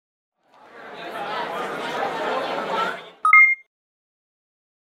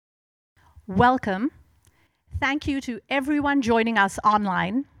Welcome. Thank you to everyone joining us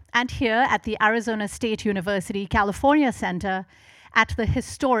online and here at the Arizona State University California Center at the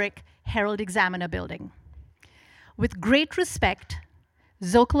historic Herald Examiner Building. With great respect,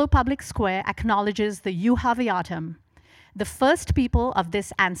 Zocalo Public Square acknowledges the Yuhaviatum, the first people of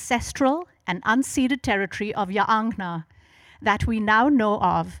this ancestral and unceded territory of Yaangna that we now know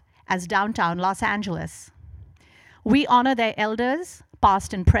of as downtown Los Angeles. We honor their elders,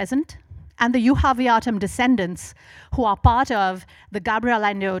 past and present, and the Yuhaviatum descendants who are part of the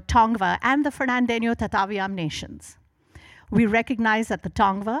Gabrielino Tongva and the Fernandeño Tataviam nations. We recognize that the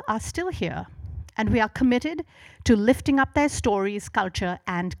Tongva are still here, and we are committed to lifting up their stories, culture,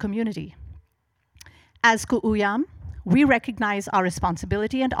 and community. As Ku'uyam, we recognize our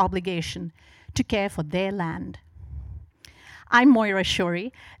responsibility and obligation to care for their land. I'm Moira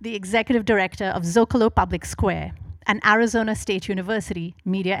Shirley, the Executive Director of Zocalo Public Square, an Arizona State University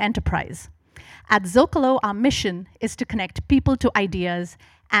media enterprise. At Zocalo, our mission is to connect people to ideas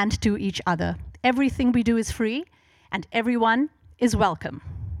and to each other. Everything we do is free, and everyone is welcome.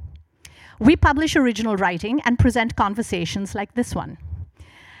 We publish original writing and present conversations like this one.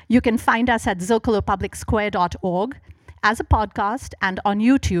 You can find us at zocalopublicsquare.org as a podcast and on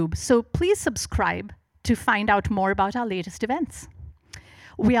YouTube, so please subscribe to find out more about our latest events.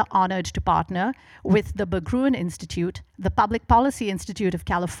 We are honored to partner with the Berggruen Institute, the Public Policy Institute of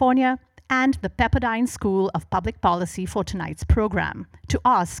California, and the Pepperdine School of Public Policy for tonight's program to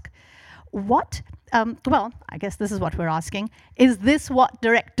ask I guess this is what we're asking. Is this what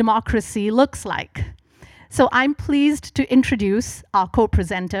direct democracy looks like? So I'm pleased to introduce our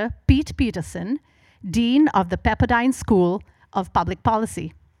co-presenter, Pete Peterson, Dean of the Pepperdine School of Public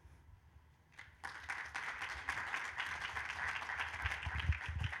Policy.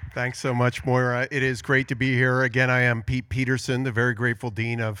 Thanks so much, Moira. It is great to be here. Again, I am Pete Peterson, the very grateful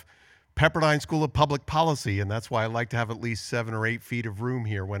Dean of Pepperdine School of Public Policy, and that's why I like to have at least 7 or 8 feet of room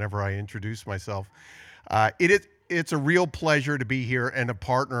here whenever I introduce myself. It's a real pleasure to be here and to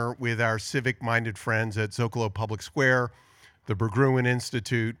partner with our civic-minded friends at Zocalo Public Square, the Berggruen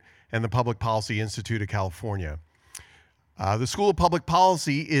Institute, and the Public Policy Institute of California. The School of Public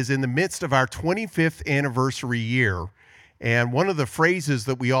Policy is in the midst of our 25th anniversary year, and one of the phrases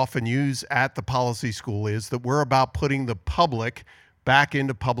that we often use at the policy school is that we're about putting the public back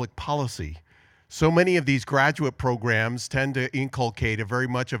into public policy. So many of these graduate programs tend to inculcate a very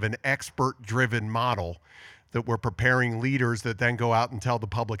much of an expert-driven model that we're preparing leaders that then go out and tell the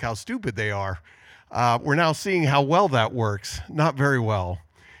public how stupid they are. We're now seeing how well that works, not very well.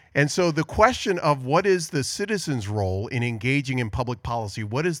 And so the question of what is the citizen's role in engaging in public policy,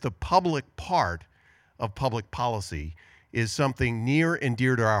 what is the public part of public policy, is something near and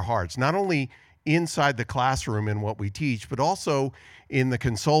dear to our hearts, not only inside the classroom in what we teach, but also in the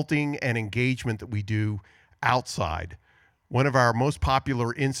consulting and engagement that we do outside. One of our most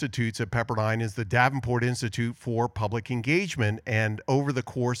popular institutes at Pepperdine is the Davenport Institute for Public Engagement, and over the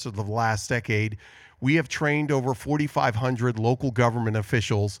course of the last decade, we have trained over 4,500 local government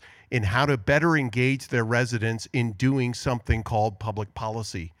officials in how to better engage their residents in doing something called public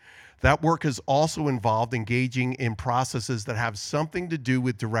policy. That work has also involved engaging in processes that have something to do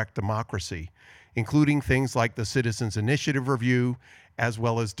with direct democracy, including things like the Citizens Initiative Review, as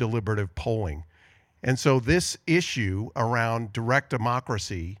well as deliberative polling. And so this issue around direct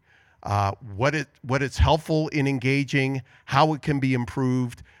democracy, what it's helpful in engaging, how it can be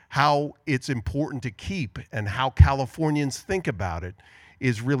improved, how it's important to keep, and how Californians think about it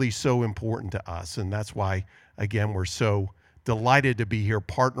is really so important to us. And that's why, again, we're so delighted to be here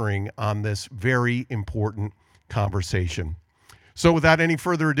partnering on this very important conversation. So without any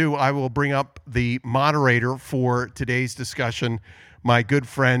further ado, I will bring up the moderator for today's discussion, my good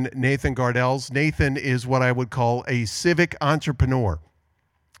friend Nathan Gardells. Nathan is what I would call a civic entrepreneur.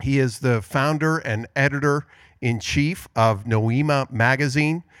 He is the founder and editor-in-chief of Noema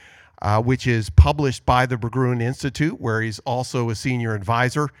magazine, which is published by the Berggruen Institute, where he's also a senior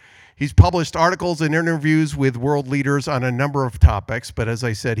advisor. He's published articles and interviews with world leaders on a number of topics, but as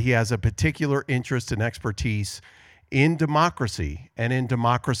I said, he has a particular interest and expertise in democracy and in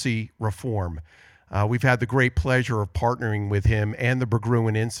democracy reform. We've had the great pleasure of partnering with him and the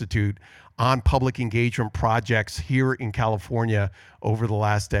Berggruen Institute on public engagement projects here in California over the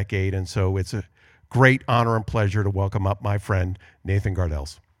last decade, and so it's a great honor and pleasure to welcome up my friend Nathan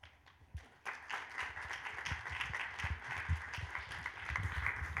Gardells.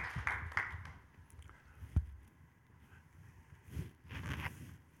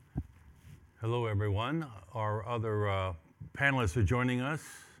 Hello, everyone. Our other panelists are joining us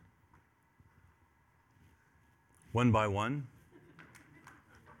one by one.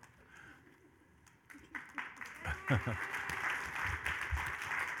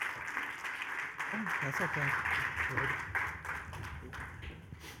 That's okay.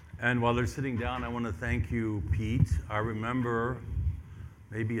 And while they're sitting down, I want to thank you, Pete. I remember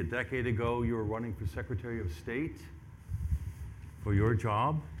maybe a decade ago you were running for Secretary of State for your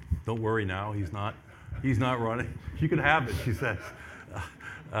job. Don't worry now, he's not running. You can have it, she says.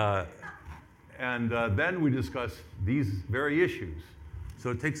 Then we discussed these very issues.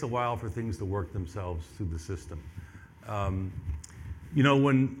 So it takes a while for things to work themselves through the system. You know,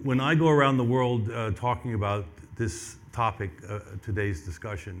 when I go around the world talking about this topic, today's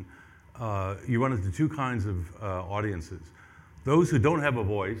discussion, you run into two kinds of audiences. Those who don't have a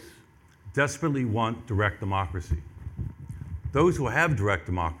voice desperately want direct democracy. Those who have direct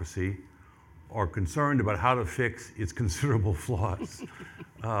democracy are concerned about how to fix its considerable flaws.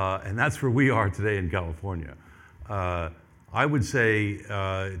 And that's where we are today in California. I would say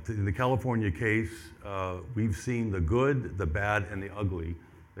in the California case, we've seen the good, the bad, and the ugly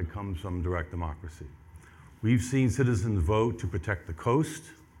that comes from direct democracy. We've seen citizens vote to protect the coast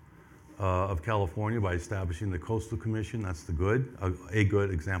of California by establishing the Coastal Commission. That's the good, a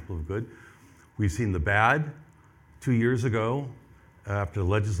good example of good. We've seen the bad 2 years ago after the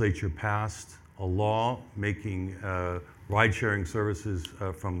legislature passed a law making ride-sharing services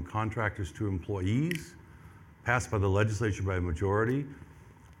from contractors to employees, passed by the legislature by a majority.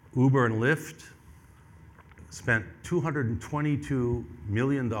 Uber and Lyft spent $222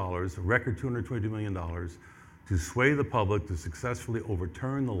 million, a record $222 million, to sway the public to successfully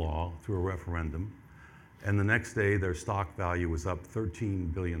overturn the law through a referendum. And the next day, their stock value was up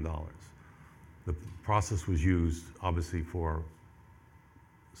 $13 billion. The process was used, obviously, for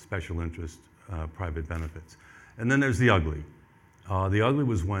special interest, private benefits. And then there's the ugly. The ugly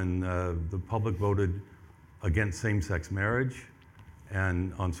was when the public voted against same-sex marriage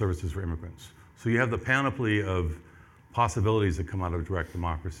and on services for immigrants. So you have the panoply of possibilities that come out of direct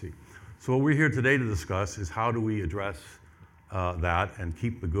democracy. So what we're here today to discuss is how do we address that and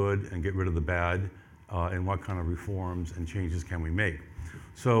keep the good and get rid of the bad, and what kind of reforms and changes can we make.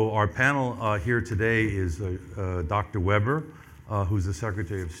 So our panel here today is Dr. Weber, who's the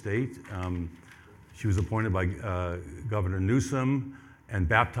Secretary of State. She was appointed by Governor Newsom and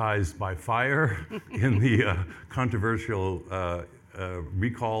baptized by fire in the controversial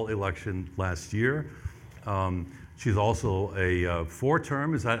recall election last year. She's also a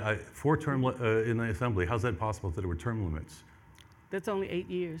four-term, is that a four-term in the Assembly? How's that possible if there were term limits? That's only 8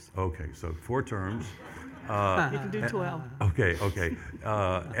 years. Okay, so 4 terms. You can do 12. Okay.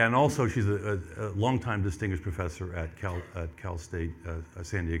 And also she's a longtime distinguished professor at Cal State,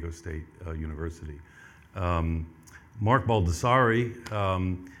 San Diego State University. Mark Baldessari,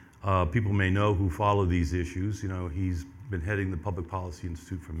 people may know who follow these issues. You know, he's been heading the Public Policy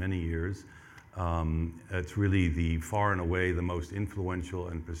Institute for many years. It's really the far and away the most influential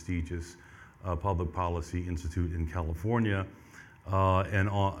and prestigious public policy institute in California.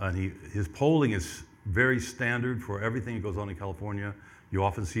 His polling is very standard for everything that goes on in California. You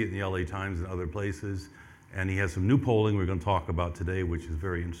often see it in the LA Times and other places. And he has some new polling we're going to talk about today, which is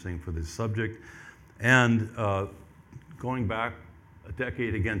very interesting for this subject. And going back a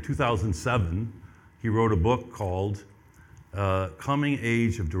decade again, 2007, he wrote a book called Coming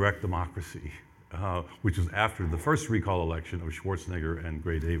Age of Direct Democracy, which was after the first recall election of Schwarzenegger and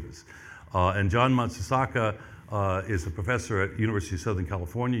Gray Davis. And John Matsusaka is a professor at University of Southern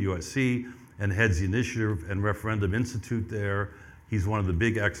California, USC, and heads the Initiative and Referendum Institute there. He's one of the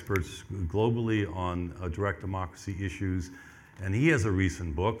big experts globally on direct democracy issues. And he has a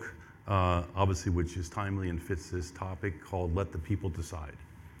recent book, obviously, which is timely and fits this topic, called Let the People Decide.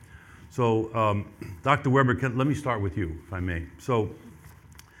 So, Dr. Weber, let me start with you, if I may. So,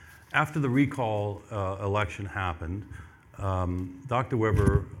 after the recall election happened, Dr.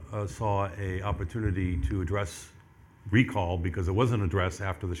 Weber saw an opportunity to address recall because it wasn't addressed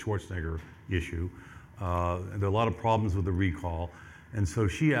after the Schwarzenegger issue. There are a lot of problems with the recall. And so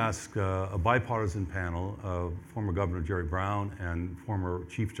she asked a bipartisan panel, former Governor Jerry Brown and former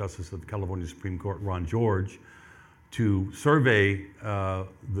Chief Justice of the California Supreme Court, Ron George, to survey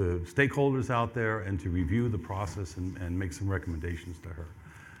the stakeholders out there and to review the process and make some recommendations to her.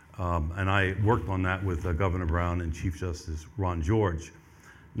 And I worked on that with Governor Brown and Chief Justice Ron George.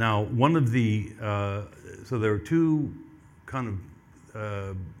 Now, one of the, so there are two kind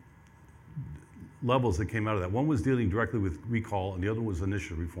of levels that came out of that. One was dealing directly with recall, and the other was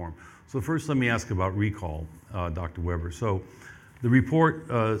initiative reform. So first, let me ask about recall, Dr. Weber. So the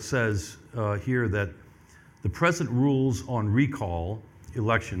report says here that the present rules on recall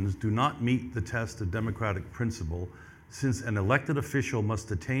elections do not meet the test of democratic principle, since an elected official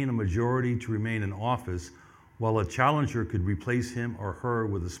must attain a majority to remain in office while a challenger could replace him or her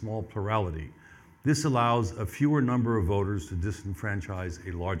with a small plurality. This allows a fewer number of voters to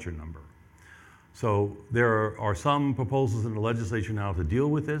disenfranchise a larger number. So there are some proposals in the legislature now to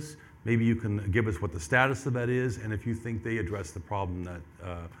deal with this. Maybe you can give us what the status of that is, and if you think they address the problem that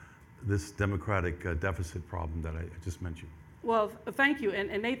this democratic deficit problem that I just mentioned. Well, thank you.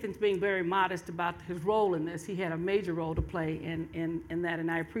 And Nathan's being very modest about his role in this. He had a major role to play in that, and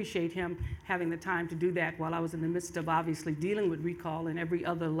I appreciate him having the time to do that while I was in the midst of obviously dealing with recall and every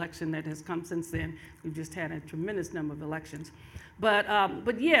other election that has come since then. We've just had a tremendous number of elections. But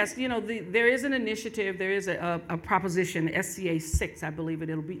yes, you know, there is an initiative, there is a proposition, SCA 6, I believe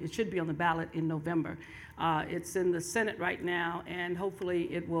it should be on the ballot in November. It's in the Senate right now, and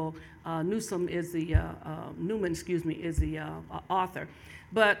hopefully it will, Newman is the author.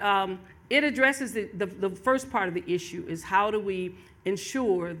 But it addresses the first part of the issue is how do we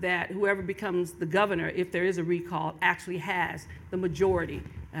ensure that whoever becomes the governor, if there is a recall, actually has the majority,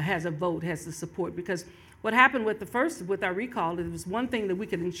 has a vote, has the support. Because what happened with our recall, it was one thing that we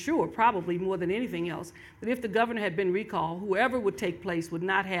could ensure, probably more than anything else, that if the governor had been recalled, whoever would take place would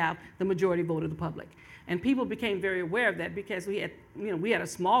not have the majority vote of the public. And people became very aware of that because we had a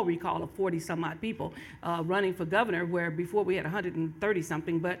small recall of 40 some odd people running for governor, where before we had 130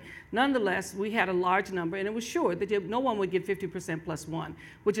 something, but nonetheless, we had a large number, and it was sure that no one would get 50% plus one,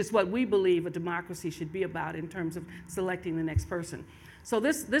 which is what we believe a democracy should be about in terms of selecting the next person. So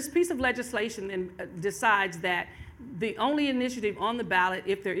this piece of legislation then decides that the only initiative on the ballot,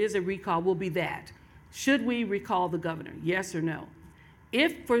 if there is a recall, will be that. Should we recall the governor, yes or no?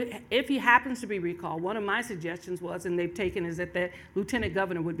 If he happens to be recalled, one of my suggestions was, and they've taken, is that the lieutenant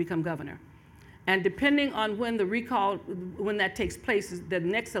governor would become governor. And depending on when the recall, when that takes place, the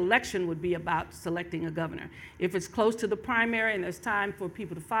next election would be about selecting a governor. If it's close to the primary and there's time for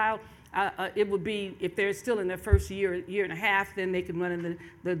people to file, it would be, if they're still in their first year and a half, then they can run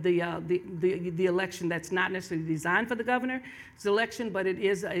in the election that's not necessarily designed for the governor's election, but it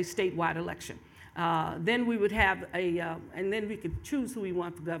is a statewide election. Then we would have and then we could choose who we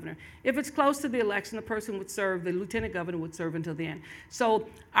want for governor. If it's close to the election, the person would serve, the lieutenant governor would serve until the end. So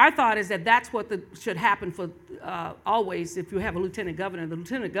our thought is that that's what should happen for always. If you have a lieutenant governor, the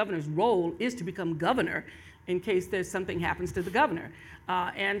lieutenant governor's role is to become governor in case there's something happens to the governor.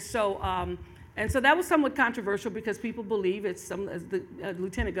 And so that was somewhat controversial because people believe as the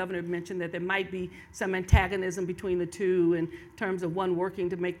lieutenant governor mentioned, that there might be some antagonism between the two in terms of one working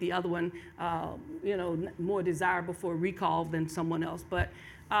to make the other one, more desirable for recall than someone else. But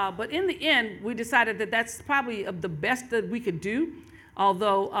in the end, we decided that that's probably the best that we could do.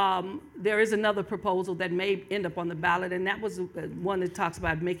 Although there is another proposal that may end up on the ballot, and that was one that talks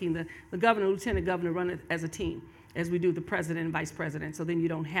about making the governor, lieutenant governor run it as a team, as we do the president and vice president. So then you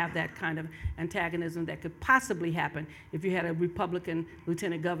don't have that kind of antagonism that could possibly happen if you had a Republican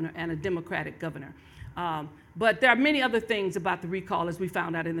lieutenant governor and a Democratic governor. But there are many other things about the recall, as we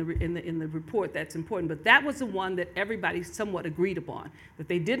found out in the report, that's important. But that was the one that everybody somewhat agreed upon, that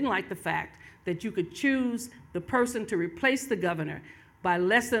they didn't like the fact that you could choose the person to replace the governor by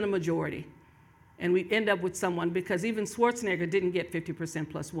less than a majority. And we end up with someone, because even Schwarzenegger didn't get 50%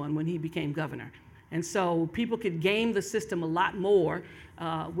 plus one when he became governor. And so people could game the system a lot more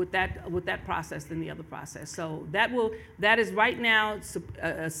with that process than the other process. So that is right now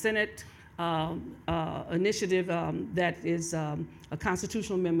a Senate initiative that is a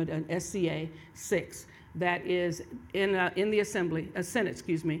constitutional amendment, an SCA 6, that is in the Assembly, Senate,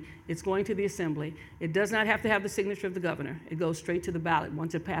 excuse me. It's going to the Assembly. It does not have to have the signature of the governor. It goes straight to the ballot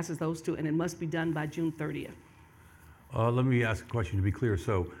once it passes those two, and it must be done by June 30th. Let me ask a question to be clear.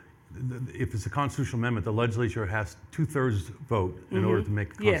 So if it's a constitutional amendment, the legislature has 2/3 vote in order to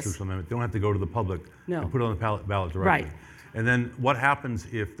make a constitutional amendment. They don't have to go to the public and put it on the ballot directly. Right. And then what happens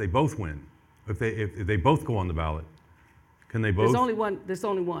if they both win? If they both go on the ballot? Can they both? There's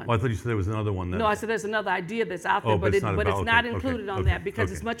only one. Oh, I thought you said there was another one. No, I said there's another idea that's out there, but it's not included on that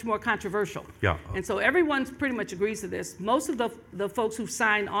because it's much more controversial. Yeah. And so everyone pretty much agrees to this. Most of the folks who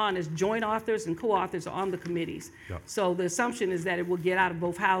signed on as joint authors and co-authors are on the committees. Yeah. So the assumption is that it will get out of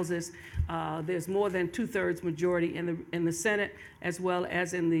both houses. There's more than 2/3 majority in the Senate as well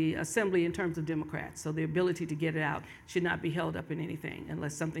as in the Assembly in terms of Democrats. So the ability to get it out should not be held up in anything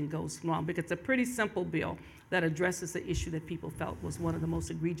unless something goes wrong, because it's a pretty simple bill that addresses the issue that people felt was one of the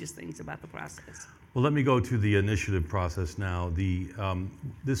most egregious things about the process. Well, let me go to the initiative process now.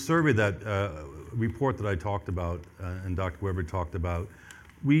 This survey, report that I talked about and Dr. Weber talked about,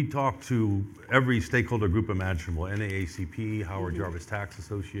 we talked to every stakeholder group imaginable: NAACP, Howard Jarvis Tax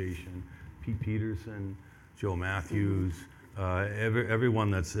Association, Pete Peterson, Joe Matthews,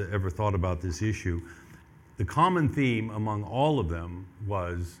 everyone that's ever thought about this issue. The common theme among all of them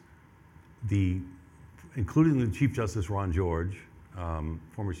was including the Chief Justice Ron George,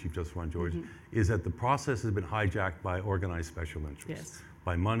 former Chief Justice Ron George, is that the process has been hijacked by organized special interests,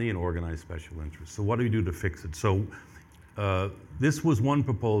 by money and organized special interests. So what do we do to fix it? So this was one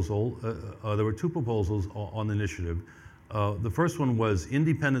proposal. There were two proposals on the initiative. The first one was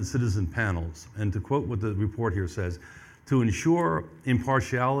independent citizen panels, and to quote what the report here says, to ensure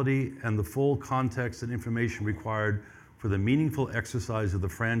impartiality and the full context and information required for the meaningful exercise of the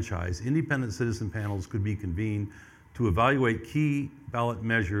franchise, independent citizen panels could be convened to evaluate key ballot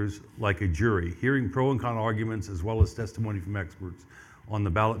measures like a jury, hearing pro and con arguments as well as testimony from experts on the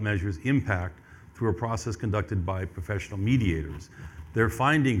ballot measures' impact through a process conducted by professional mediators. Their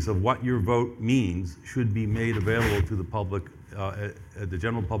findings of what your vote means should be made available to the public, the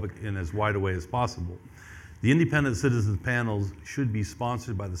general public, in as wide a way as possible. The independent citizens panels should be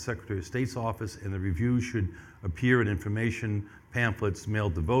sponsored by the Secretary of State's office, and the review should appear in information pamphlets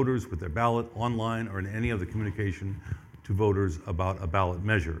mailed to voters with their ballot, online, or in any other communication to voters about a ballot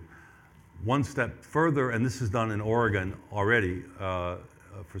measure. One step further, and this is done in Oregon already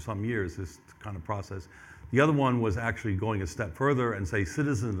for some years, this kind of process. The other one was actually going a step further and say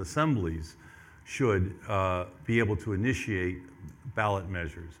citizen assemblies should be able to initiate ballot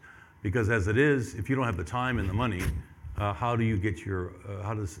measures. Because as it is, if you don't have the time and the money, how do you get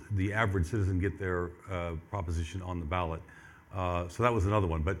how does the average citizen get their proposition on the ballot? So that was another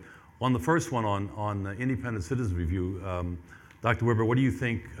one. But on the first one, on the independent citizen review, Dr. Weber, what do you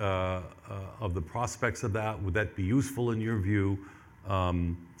think of the prospects of that? Would that be useful in your view?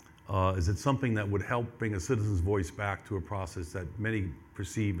 Is it something that would help bring a citizen's voice back to a process that many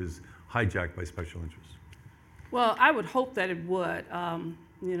perceive as hijacked by special interests? Well, I would hope that it would.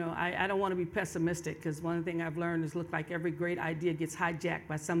 You know, I don't want to be pessimistic, because one thing I've learned is look like every great idea gets hijacked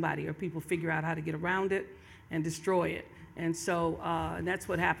by somebody, or people figure out how to get around it and destroy it. And so and that's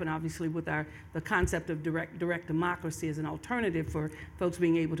what happened, obviously, with the concept of direct democracy as an alternative for folks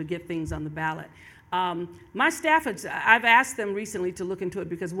being able to get things on the ballot. My staff, I've asked them recently to look into it,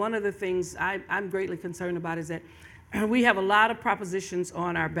 because one of the things I'm greatly concerned about is that we have a lot of propositions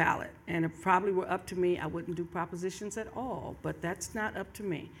on our ballot, and if probably were up to me, I wouldn't do propositions at all, but that's not up to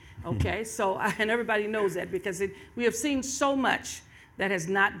me, okay? So, and everybody knows that, because we have seen so much that has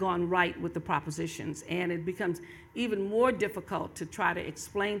not gone right with the propositions, and it becomes even more difficult to try to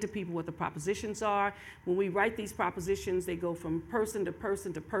explain to people what the propositions are. When we write these propositions, they go from person to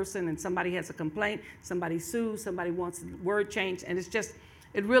person to person, and somebody has a complaint, somebody sues, somebody wants the word changed, and it's just,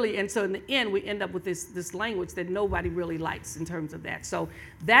 and so in the end, we end up with this language that nobody really likes in terms of that. So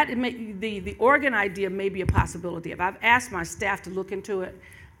that, the Oregon idea may be a possibility. If I've asked my staff to look into it,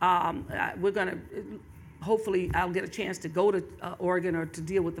 we're going to, hopefully I'll get a chance to go to Oregon, or to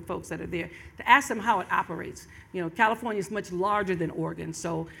deal with the folks that are there, to ask them how it operates. You know, California is much larger than Oregon,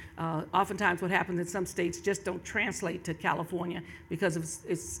 so oftentimes what happens in some states just don't translate to California because of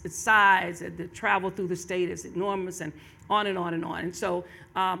its size, the travel through the state is enormous, and on and on and on. And so,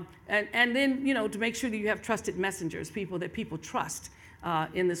 and then, you know, to make sure that you have trusted messengers, people that people trust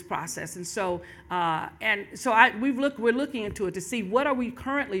in this process. And so, we're looking into it to see what are we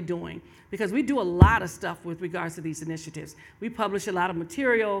currently doing, because we do a lot of stuff with regards to these initiatives. We publish a lot of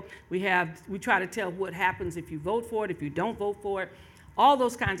material. We try to tell what happens if you vote for it, if you don't vote for it, all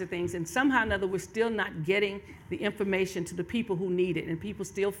those kinds of things. And somehow or another, we're still not getting the information to the people who need it, and people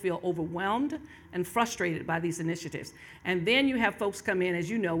still feel overwhelmed and frustrated by these initiatives. And then you have folks come in, as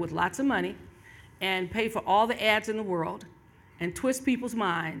you know, with lots of money and pay for all the ads in the world and twist people's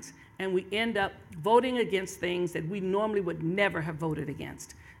minds, and we end up voting against things that we normally would never have voted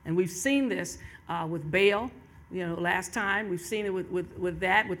against. And we've seen this with bail. You know, last time, we've seen it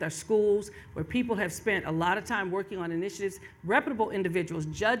with our schools, where people have spent a lot of time working on initiatives. Reputable individuals,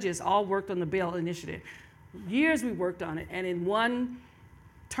 judges, all worked on the bail initiative. Years we worked on it, and in one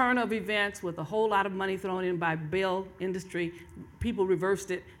turn of events, with a whole lot of money thrown in by bail industry, people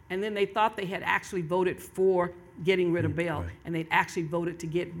reversed it, and then they thought they had actually voted for getting rid of bail, and they'd actually voted to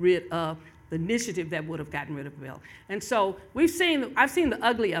get rid of the initiative that would have gotten rid of bail. And so I've seen the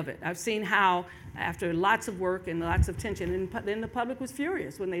ugly of it. I've seen how, after lots of work and lots of tension, and then the public was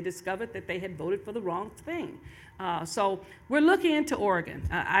furious when they discovered that they had voted for the wrong thing. So we're looking into Oregon.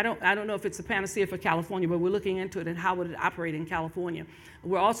 I don't know if it's a panacea for California, but we're looking into it and how would it operate in California.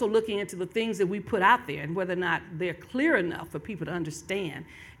 We're also looking into the things that we put out there and whether or not they're clear enough for people to understand.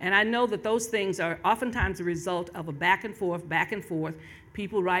 And I know that those things are oftentimes a result of a back and forth,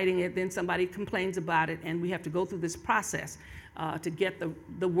 people writing it, then somebody complains about it, and we have to go through this process. to get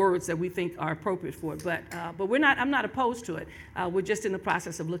the words that we think are appropriate for it. But I'm not opposed to it. We're just in the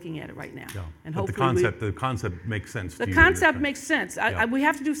process of looking at it right now. Yeah. And but hopefully the concept makes sense to the you. concept makes sense. Yeah. We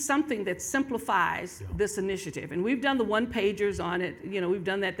have to do something that simplifies this initiative. And we've done the one-pagers on it. You know, we've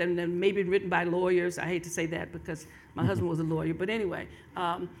done that, and then maybe written by lawyers. I hate to say that because my husband was a lawyer. But anyway,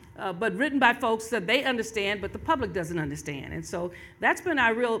 but written by folks that they understand, but the public doesn't understand. And so that's been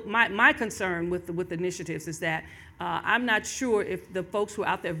my concern with the initiatives is that I'm not sure if the folks who are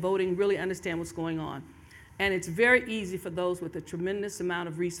out there voting really understand what's going on. And it's very easy for those with a tremendous amount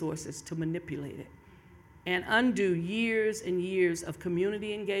of resources to manipulate it and undo years and years of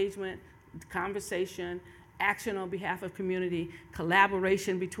community engagement, conversation, action on behalf of community,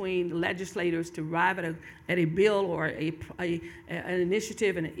 collaboration between legislators to arrive at a bill or an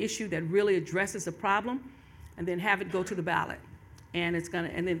initiative and an issue that really addresses a problem, and then have it go to the ballot, and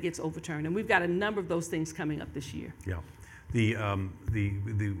then it gets overturned. And we've got a number of those things coming up this year. Yeah, the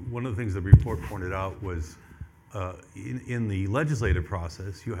one of the things the report pointed out was in the legislative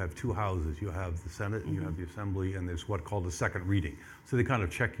process, you have two houses. You have the Senate and you have the Assembly, and there's what's called a second reading. So they kind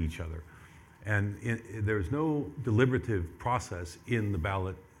of check each other. And there's no deliberative process in the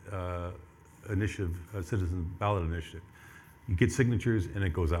ballot initiative, citizen ballot initiative. You get signatures and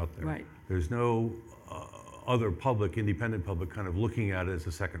it goes out there. Right. There's no other public, independent public kind of looking at it as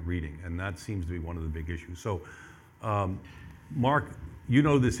a second reading, and that seems to be one of the big issues. So, Mark, you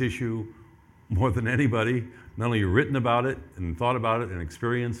know this issue more than anybody. Not only you've written about it and thought about it and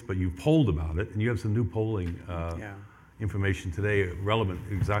experienced, but you've polled about it, and you have some new polling information today relevant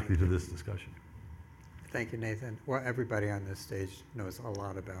exactly to this discussion. Thank you, Nathan. Well, everybody on this stage knows a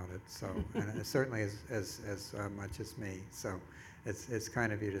lot about it, so and certainly as much as me. So it's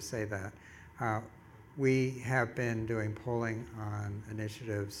kind of you to say that. We have been doing polling on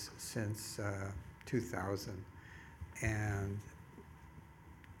initiatives since 2000, and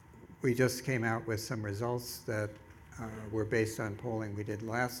we just came out with some results that were based on polling we did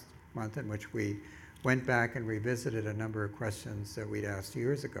last month, in which we went back and revisited a number of questions that we'd asked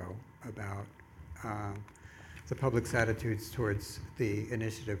years ago about the public's attitudes towards the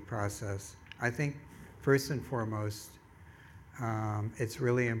initiative process. I think first and foremost, it's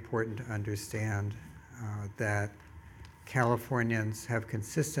really important to understand that Californians have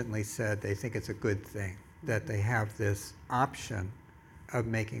consistently said they think it's a good thing that they have this option of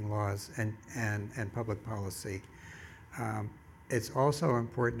making laws and public policy. It's also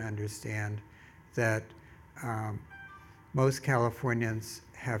important to understand that most Californians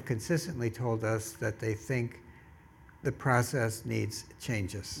have consistently told us that they think the process needs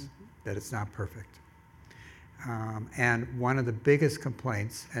changes, that it's not perfect. And one of the biggest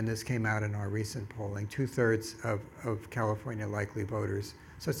complaints, and this came out in our recent polling, 2/3 of California likely voters,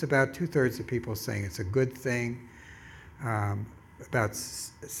 so it's about 2/3 of people saying it's a good thing, about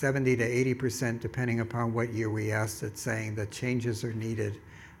 70 to 80%, depending upon what year we asked it, saying that changes are needed.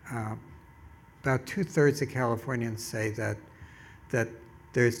 About 2/3 of Californians say that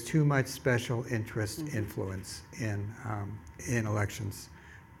there's too much special interest influence in elections,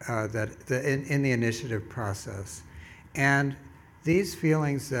 in the initiative process. And these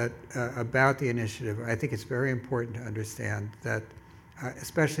feelings that about the initiative, I think it's very important to understand that,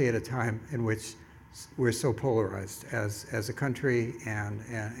 especially at a time in which we're so polarized as a country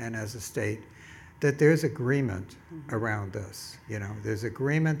and as a state, that there's agreement around this. You know, there's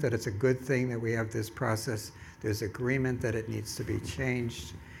agreement that it's a good thing that we have this process. There's agreement that it needs to be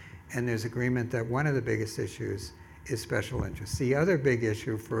changed, and there's agreement that one of the biggest issues is special interest. The other big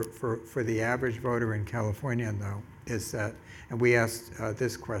issue for the average voter in California, though, is that, and we asked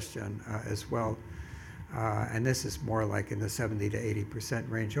this question as well, and this is more like in the 70 to 80%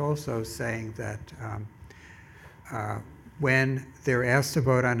 range also, saying that when they're asked to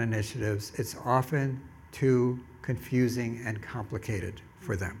vote on initiatives, it's often too confusing and complicated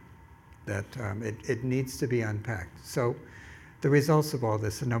for them, that it needs to be unpacked. So the results of all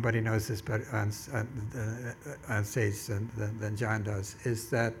this, and nobody knows this better on stage than John does,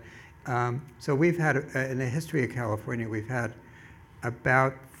 is that, so we've had, in the history of California, we've had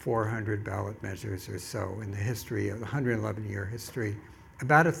about 400 ballot measures or so in the history of the 111-year history.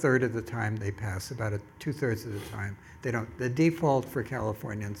 About 1/3 of the time they pass, about 2/3 of the time they don't. The default for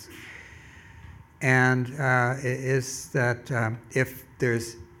Californians and is that if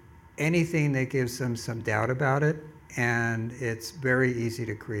there's anything that gives them some doubt about it, and it's very easy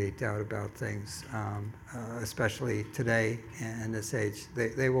to create doubt about things, especially today in this age,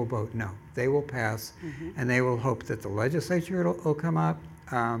 they will vote no. They will pass, and they will hope that the legislature will come up,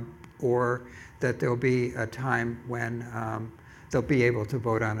 or that there'll be a time when they'll be able to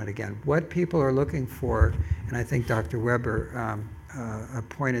vote on it again. What people are looking for, and I think Dr. Weber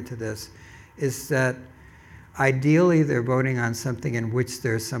pointed to this, is that ideally they're voting on something in which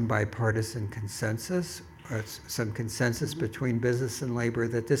there's some bipartisan consensus, or some consensus between business and labor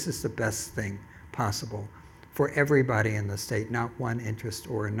that this is the best thing possible for everybody in the state, not one interest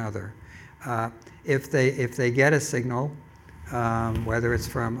or another. If they get a signal, whether it's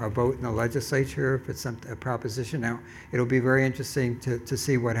from a vote in the legislature, if it's a proposition, now it'll be very interesting to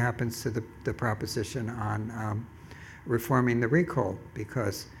see what happens to the proposition on reforming the recall,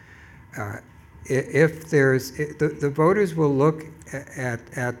 because if there's the voters will look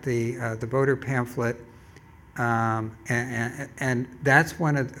at the voter pamphlet, and that's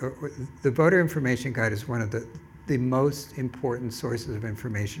one of the voter information guide is one of the most important sources of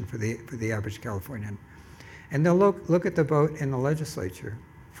information for the average Californian. And they'll look at the vote in the legislature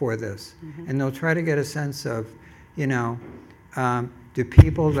for this, and they'll try to get a sense of, do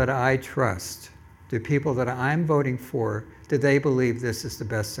people that I trust, do people that I'm voting for, do they believe this is the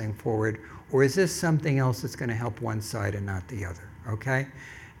best thing forward, or is this something else that's going to help one side and not the other? Okay,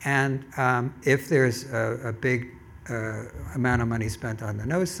 and if there's a big amount of money spent on the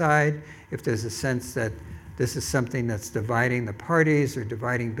no side, if there's a sense that this is something that's dividing the parties or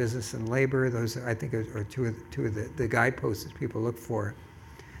dividing business and labor, those I think are two of the guideposts that people look for,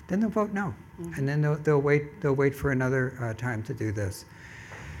 then they'll vote no, and then they'll wait for another time to do this.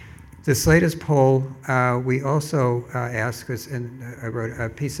 This latest poll, we also asked, and I wrote a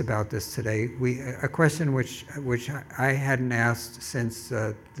piece about this today, a question which I hadn't asked since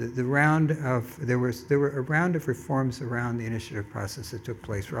the round of, there were a round of reforms around the initiative process that took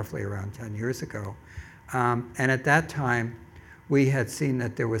place roughly around 10 years ago. And at that time, we had seen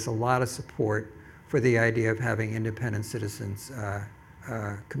that there was a lot of support for the idea of having independent citizens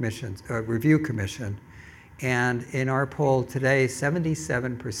commissions, review commission. And in our poll today,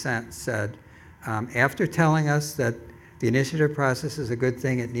 77% said, after telling us that the initiative process is a good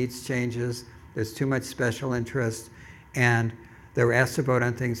thing, it needs changes, there's too much special interest, and they were asked to vote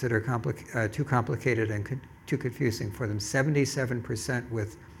on things that are too complicated and too confusing for them. 77%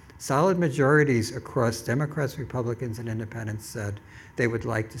 with solid majorities across Democrats, Republicans, and independents said they would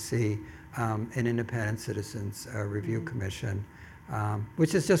like to see an independent citizens review commission.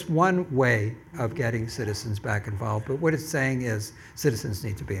 Which is just one way of getting citizens back involved. But what it's saying is citizens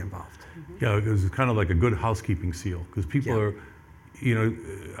need to be involved. Yeah, it was kind of like a good housekeeping seal, because people are,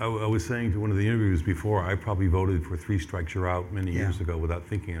 I was saying to one of the interviews before, I probably voted for 3 strikes you're out many years ago without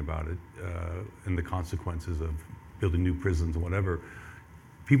thinking about it and the consequences of building new prisons and whatever.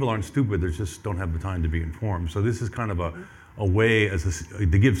 People aren't stupid, they just don't have the time to be informed. So this is kind of a way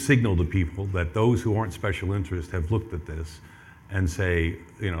to give signal to people that those who aren't special interest have looked at this and say,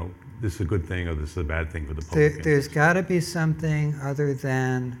 this is a good thing or this is a bad thing for the public. There's got to be something other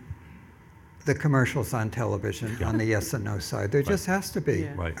than the commercials on television on the yes and no side. There just has to be,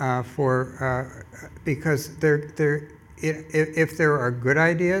 because if there are good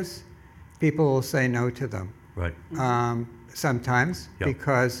ideas, people will say no to them. Right. Sometimes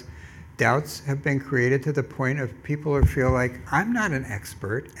because doubts have been created to the point of people who feel like, I'm not an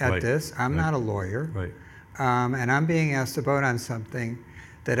expert at this, I'm not a lawyer. Right. And I'm being asked to vote on something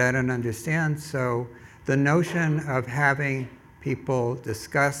that I don't understand. So the notion of having people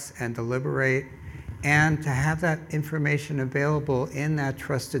discuss and deliberate and to have that information available in that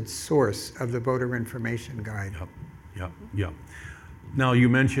trusted source of the voter information guide. Yep. Now you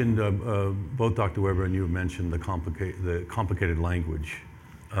mentioned, both Dr. Weber and you mentioned the complicated language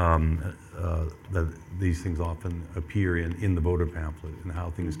that these things often appear in the voter pamphlet and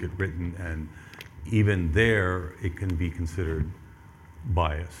how things get written, and even there, it can be considered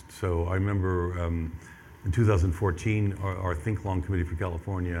biased. So I remember in 2014, our Think Long Committee for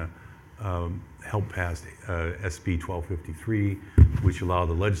California helped pass SB 1253, which allowed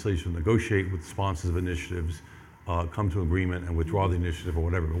the legislature to negotiate with sponsors of initiatives, come to agreement and withdraw the initiative or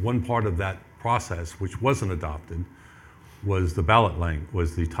whatever. But one part of that process, which wasn't adopted, was the ballot language,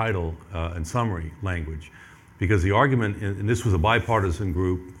 was the title and summary language. Because the argument, and this was a bipartisan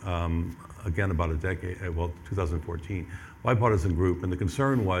group, again about a decade, 2014, bipartisan group, and the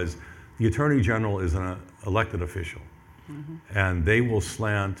concern was the Attorney General is an elected official, and they will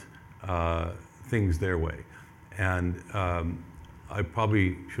slant things their way. And I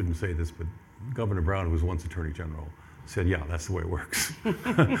probably shouldn't say this, but Governor Brown, who was once Attorney General, said, yeah, that's the way it works.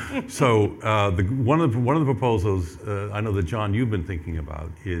 So one of the proposals I know that, John, you've been thinking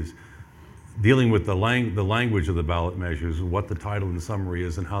about is dealing with the language of the ballot measures, what the title and summary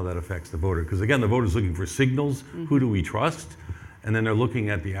is, and how that affects the voter. Because again, the voter's looking for signals, who do we trust? And then they're looking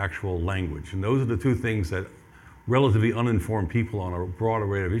at the actual language. And those are the two things that relatively uninformed people on a broad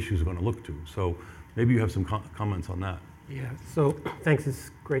array of issues are going to look to. So maybe you have some comments on that. Yeah, so thanks.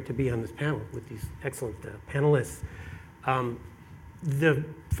 It's great to be on this panel with these excellent panelists. The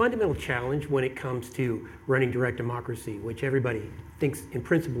fundamental challenge when it comes to running direct democracy, which everybody thinks in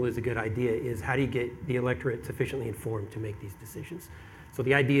principle is a good idea, is how do you get the electorate sufficiently informed to make these decisions? So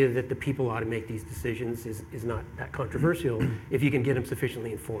the idea that the people ought to make these decisions is not that controversial if you can get them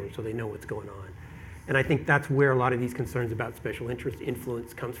sufficiently informed so they know what's going on. And I think that's where a lot of these concerns about special interest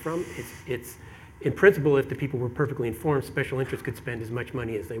influence comes from. It's in principle, if the people were perfectly informed, special interests could spend as much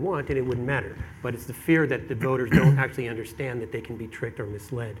money as they want and it wouldn't matter. But it's the fear that the voters don't actually understand that they can be tricked or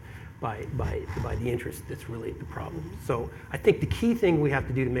misled by the interest that's really the problem. So I think the key thing we have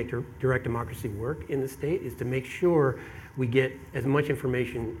to do to make direct democracy work in the state is to make sure we get as much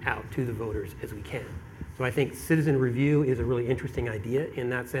information out to the voters as we can. So I think citizen review is a really interesting idea in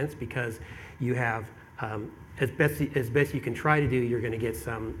that sense, because you have, as best you can try to do, you're going to get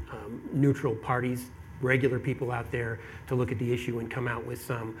some neutral parties, regular people out there to look at the issue and come out with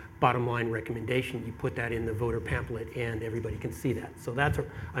some bottom line recommendation. You put that in the voter pamphlet and everybody can see that. So that's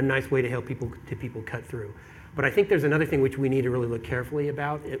a nice way to help people cut through. But I think there's another thing which we need to really look carefully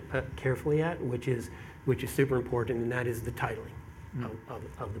at, which is super important, and that is the titling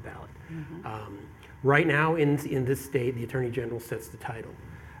of the ballot. Mm-hmm. Right now in this state, the Attorney General sets the title.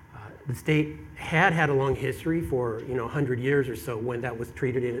 The state had a long history for 100 years or so when that was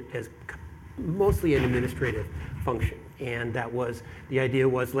treated as mostly an administrative function, and that was the idea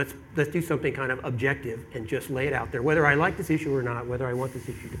was let's do something kind of objective and just lay it out there, whether I like this issue or not, whether I want this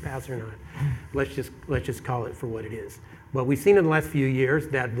issue to pass or not. Let's just call it for what it is. But we've seen in the last few years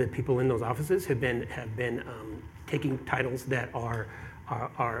that the people in those offices have been taking titles that are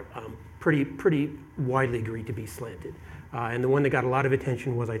pretty widely agreed to be slanted. And the one that got a lot of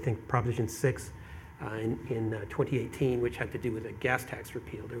attention was, I think, Proposition 6 in 2018, which had to do with a gas tax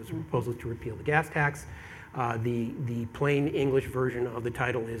repeal. There was a proposal to repeal the gas tax. The plain English version of the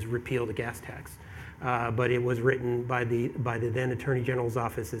title is "Repeal the Gas Tax," but it was written by the then Attorney General's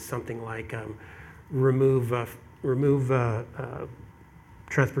office as something like remove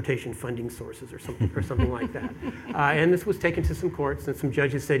transportation funding sources or something like that. And this was taken to some courts, and some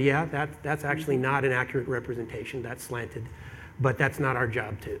judges said, yeah, that's actually not an accurate representation, that's slanted, but that's not our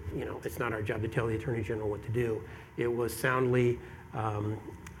job to, it's not our job to tell the Attorney General what to do. It was soundly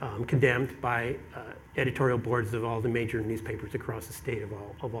condemned by editorial boards of all the major newspapers across the state of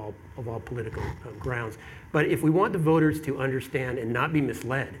all political grounds. But if we want the voters to understand and not be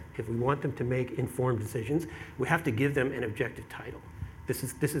misled, if we want them to make informed decisions, we have to give them an objective title. This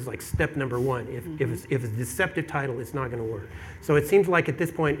is like step number one. If it's a deceptive title, it's not going to work. So it seems like at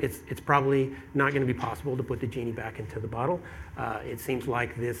this point, it's probably not going to be possible to put the genie back into the bottle. It seems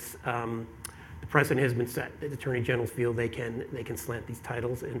like this. The precedent has been set. The attorney generals feel they can slant these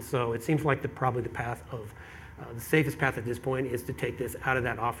titles, and so it seems like probably the path of the safest path at this point is to take this out of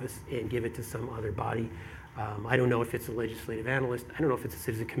that office and give it to some other body. I don't know if it's a legislative analyst. I don't know if it's a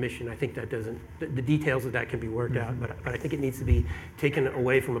citizen commission. I think that the details of that can be worked out, but I think it needs to be taken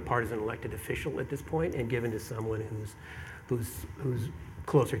away from a partisan elected official at this point and given to someone who's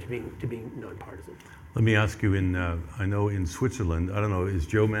closer to being nonpartisan. Let me ask you, I know in Switzerland, I don't know, is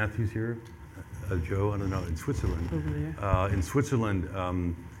Joe Matthews here? Joe, I don't know, in Switzerland. In Switzerland,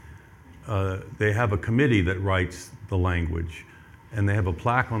 they have a committee that writes the language, and they have a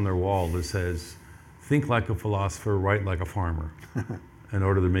plaque on their wall that says, "Think like a philosopher, write like a farmer," in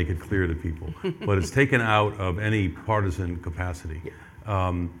order to make it clear to people. But it's taken out of any partisan capacity.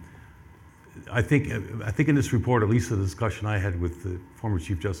 Yeah. I think in this report, at least the discussion I had with the former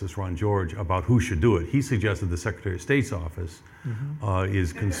Chief Justice Ron George about who should do it, he suggested the Secretary of State's office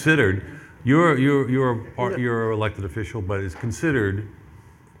is considered. You're an elected official, but is considered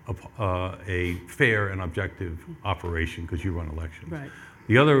a fair and objective operation because you run elections. Right.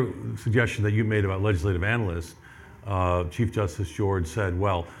 The other suggestion that you made about legislative analysts, Chief Justice George said,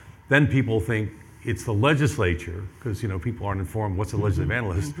 well, then people think it's the legislature, because people aren't informed what's a legislative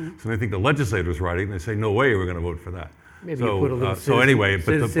analyst, so they think the legislator's writing, and they say, no way we're going to vote for that. Maybe you put a little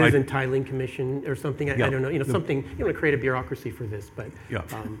citizen titling commission or something. I don't know. Something. You want to create a bureaucracy for this, but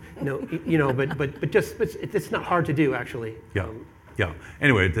but it's not hard to do actually. Yeah. Yeah.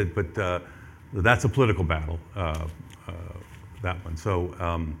 Anyway, that's a political battle. That one. So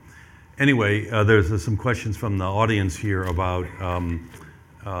anyway, there's some questions from the audience here about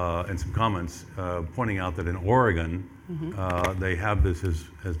and some comments pointing out that in Oregon they have this,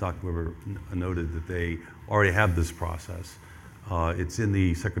 as Dr. Weber noted, that they already have this process. It's in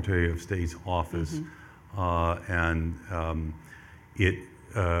the Secretary of State's office, and it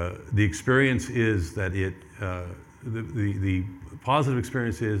the experience is that the positive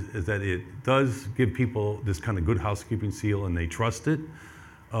experience is that it does give people this kind of good housekeeping seal and they trust it.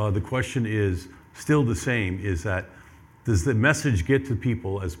 The question is still the same, is that does the message get to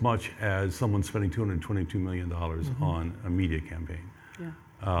people as much as someone spending $222 million on a media campaign?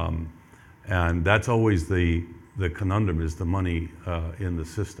 Yeah. And that's always the conundrum, is the money in the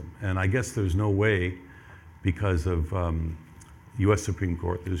system. And I guess there's no way, because of U.S. Supreme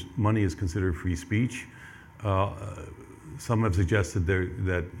Court, money is considered free speech. Some have suggested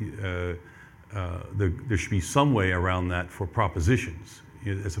that there should be some way around that for propositions,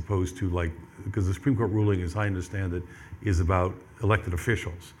 as opposed to, like, because the Supreme Court ruling, as I understand it, is about elected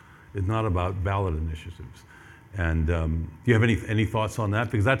officials. It's not about ballot initiatives. And do you have any thoughts on that?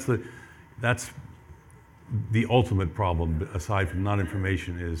 Because that's the ultimate problem, aside from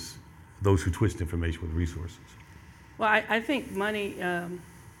non-information, is those who twist information with resources. Well, I think money,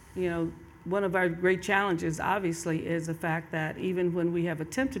 one of our great challenges, obviously, is the fact that even when we have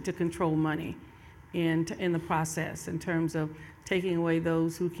attempted to control money in the process, in terms of taking away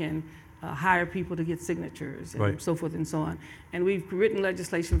those who can hire people to get signatures and right. so forth and so on. And we've written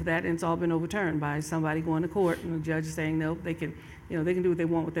legislation for that, and it's all been overturned by somebody going to court and the judge saying, no, they can do what they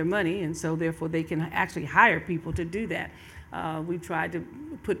want with their money, and so therefore they can actually hire people to do that. We've tried to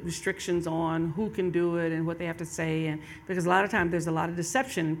put restrictions on who can do it and what they have to say, and because a lot of times there's a lot of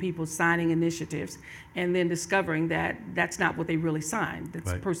deception in people signing initiatives and then discovering that that's not what they really signed. That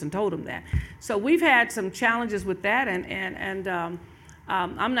right. the person told them that. So we've had some challenges with that, and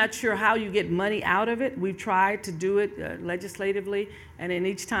I'm not sure how you get money out of it. We've tried to do it legislatively, and then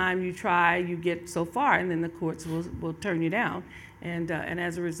each time you try, you get so far, and then the courts will turn you down. And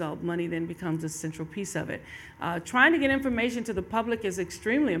as a result, money then becomes a central piece of it. Trying to get information to the public is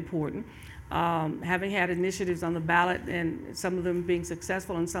extremely important. Having had initiatives on the ballot, and some of them being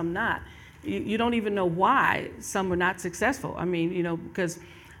successful and some not, you don't even know why some were not successful. I mean, because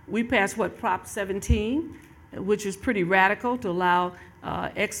we passed Prop 17, which is pretty radical, to allow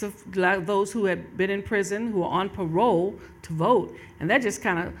those who had been in prison, who are on parole, to vote. And that just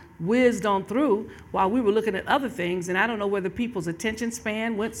kind of whizzed on through while we were looking at other things. And I don't know whether people's attention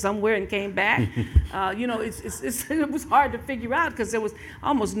span went somewhere and came back. It was hard to figure out because there was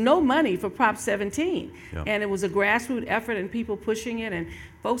almost no money for Prop 17. Yep. And it was a grassroots effort and people pushing it, and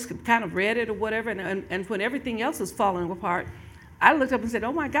folks kind of read it or whatever. And when everything else was falling apart, I looked up and said,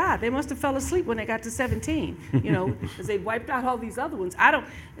 oh my God, they must have fell asleep when they got to 17, because they wiped out all these other ones.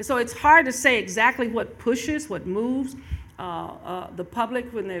 So it's hard to say exactly what pushes, what moves the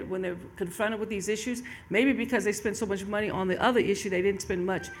public when they're confronted with these issues. Maybe because they spent so much money on the other issue, they didn't spend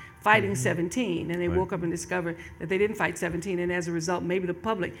much fighting 17, and they right. woke up and discovered that they didn't fight 17, and as a result, maybe the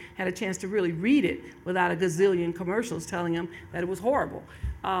public had a chance to really read it without a gazillion commercials telling them that it was horrible.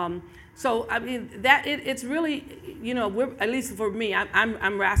 So I mean it's really, at least for me,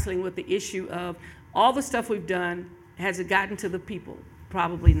 I'm wrestling with the issue of all the stuff we've done. Has it gotten to the people?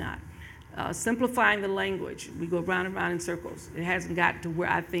 Probably not. Simplifying the language, we go round and round in circles. It hasn't gotten to where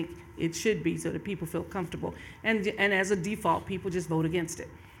I think it should be, so that people feel comfortable. And as a default, people just vote against it,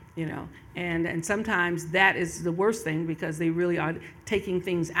 And sometimes that is the worst thing, because they really are taking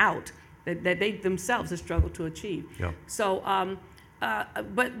things out that they themselves have struggled to achieve. Yep. So.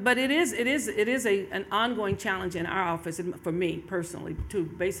 But it is an ongoing challenge in our office, and for me personally, to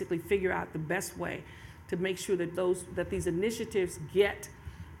basically figure out the best way to make sure that these initiatives get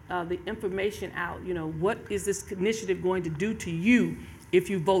the information out. What is this initiative going to do to you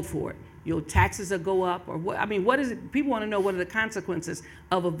if you vote for it? Your taxes will go up, or what? I mean, what is it? People want to know what are the consequences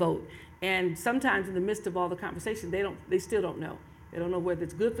of a vote, and sometimes in the midst of all the conversation, they still don't know. They don't know whether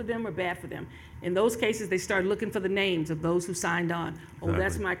it's good for them or bad for them. In those cases, they start looking for the names of those who signed on. Exactly. Oh,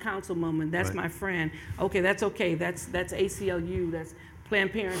 that's my councilwoman, that's right. my friend. Okay, that's ACLU, that's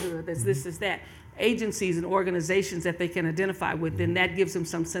Planned Parenthood, that's this, is that. Agencies and organizations that they can identify with, then that gives them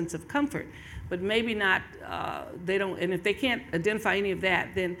some sense of comfort. But maybe not, they don't, and if they can't identify any of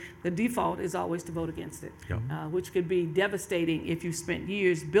that, then the default is always to vote against it, Yep. Which could be devastating if you spent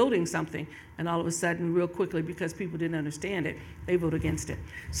years building something and all of a sudden, real quickly, because people didn't understand it, they vote against it.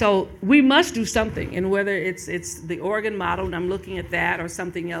 So we must do something, and whether it's the Oregon model, and I'm looking at that, or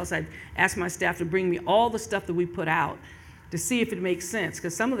something else, I've asked my staff to bring me all the stuff that we put out to see if it makes sense,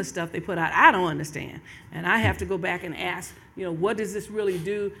 because some of the stuff they put out, I don't understand. And I have to go back and ask, what does this really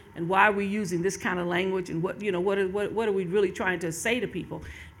do, and why are we using this kind of language, and what are we really trying to say to people?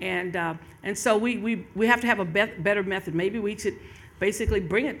 And so we have to have a better method. Maybe we should basically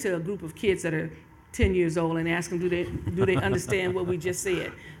bring it to a group of kids that are 10 years old and ask them, do they understand what we just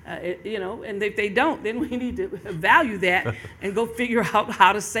said? And if they don't, then we need to value that and go figure out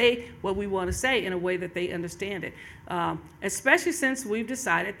how to say what we want to say in a way that they understand it. Especially since we've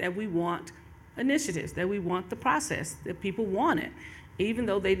decided that we want initiatives, that we want the process, that people want it, even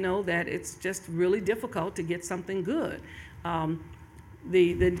though they know that it's just really difficult to get something good.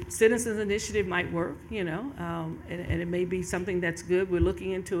 The Citizens Initiative might work, and it may be something that's good. We're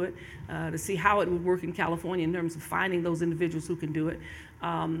looking into it to see how it would work in California in terms of finding those individuals who can do it.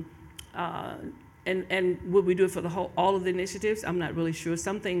 And would we do it for all of the initiatives? I'm not really sure.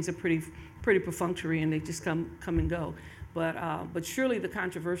 Some things are pretty perfunctory and they just come and go. But surely the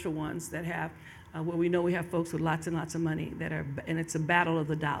controversial ones that have, where we know we have folks with lots and lots of money and it's a battle of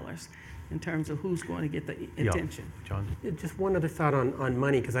the dollars in terms of who's going to get the attention. Yeah. John? Just one other thought on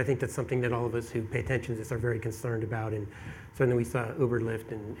money, because I think that's something that all of us who pay attention to this are very concerned about. And certainly we saw Uber,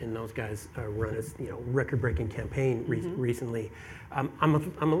 Lyft, and those guys run a record-breaking campaign recently. I'm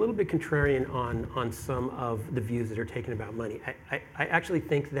a little bit contrarian on some of the views that are taken about money. I actually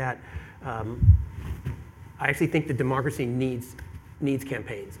think that the democracy needs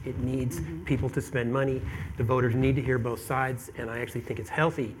campaigns. It needs people to spend money. The voters need to hear both sides, and I actually think it's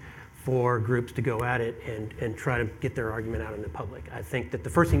healthy for groups to go at it and try to get their argument out in the public. I think that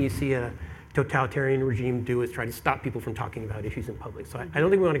the first thing you see a totalitarian regime do is try to stop people from talking about issues in public. So I don't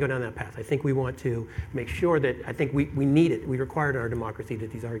think we want to go down that path. I think we want to make sure that, I think we need it. We require in our democracy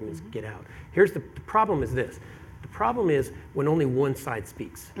that these arguments get out. Here's the problem is this. The problem is when only one side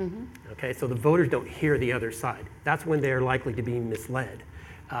speaks. Okay, so the voters don't hear the other side. That's when they're likely to be misled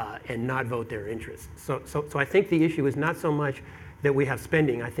and not vote their interests. So I think the issue is not so much that we have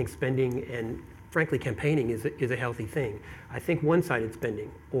spending. I think spending and frankly campaigning is a healthy thing. I think one-sided spending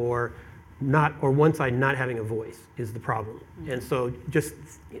or one side not having a voice is the problem. And so just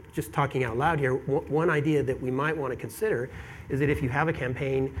talking out loud here, one idea that we might want to consider is that if you have a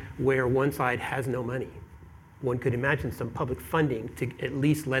campaign where one side has no money, one could imagine some public funding to at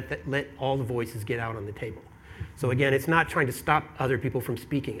least let all the voices get out on the table. So again, it's not trying to stop other people from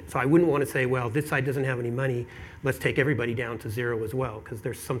speaking it. So I wouldn't want to say, well, this side doesn't have any money, let's take everybody down to zero as well, because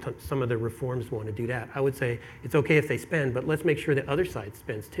there's some of the reforms want to do that. I would say it's okay if they spend, but let's make sure the other side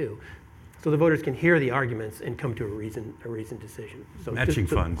spends too, so the voters can hear the arguments and come to a reasoned decision. So matching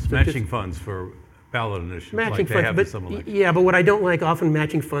funds for ballot initiatives, matching like they funds, have in some elections. Yeah, but what I don't like often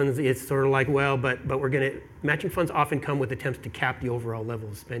matching funds, it's sort of like, well, but matching funds often come with attempts to cap the overall level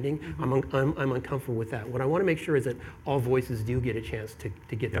of spending. I'm uncomfortable with that. What I want to make sure is that all voices do get a chance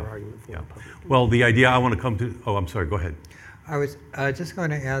to get their argument for the public. Well, the idea I want to come to, I'm sorry, go ahead. I was just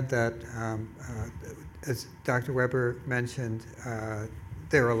going to add that, as Dr. Weber mentioned,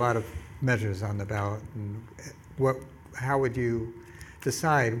 there are a lot of measures on the ballot, and how would you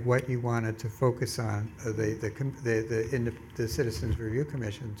decide what you wanted to focus on, the Citizens Review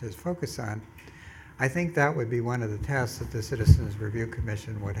Commission to focus on? I think that would be one of the tasks that the Citizens Review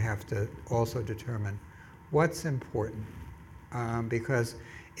Commission would have to also determine what's important. Because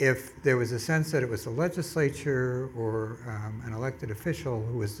if there was a sense that it was the legislature or an elected official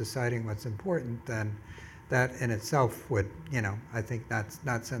who was deciding what's important, then that in itself would, I think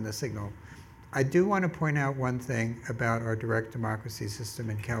not send the signal. I do want to point out one thing about our direct democracy system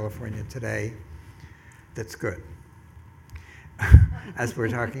in California today that's good, as we're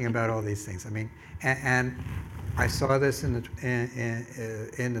talking about all these things. I mean, and I saw this in the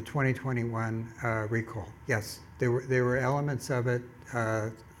 2021 recall. Yes, there were elements of it,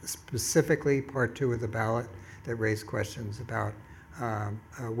 specifically Part 2 of the ballot, that raised questions about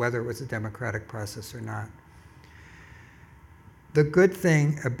whether it was a democratic process or not. The good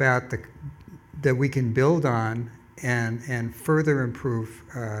thing about that we can build on and further improve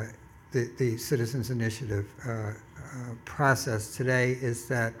the Citizens Initiative process today is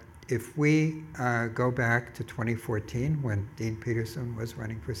that if we go back to 2014 when Dean Peterson was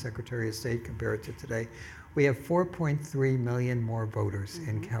running for Secretary of State compared to today, we have 4.3 million more voters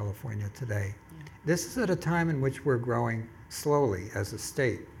in California today. This is at a time in which we're growing slowly as a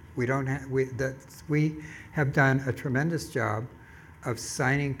state. We have done a tremendous job of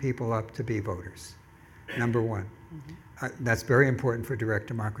signing people up to be voters, number one. That's very important for direct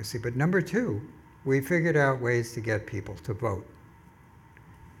democracy. But number two, we figured out ways to get people to vote.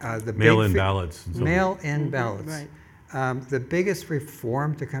 Mail-in ballots. Mail-in ballots. Right. The biggest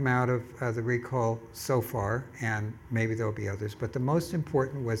reform to come out of the recall so far, and maybe there'll be others, but the most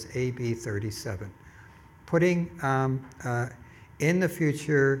important was AB 37. Putting in the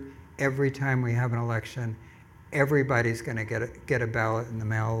future, every time we have an election, everybody's going to get a ballot in the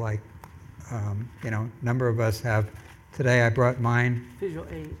mail, like number of us have. Today I brought mine. Visual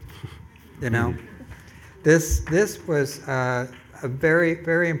aid. This was a very,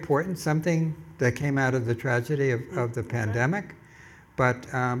 very important, something that came out of the tragedy of the pandemic. But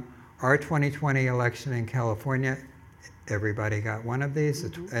our 2020 election in California, everybody got one of these.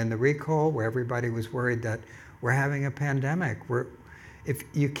 And the recall, where everybody was worried that we're having a pandemic. If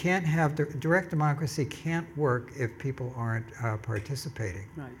you can't have, direct democracy can't work if people aren't participating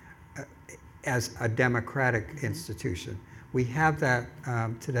as a democratic institution. We have that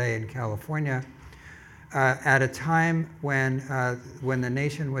today in California at a time when the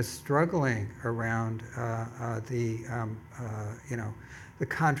nation was struggling around the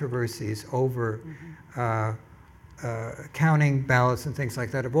controversies over counting ballots and things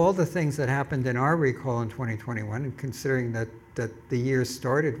like that. Of all the things that happened in our recall in 2021, and considering that the year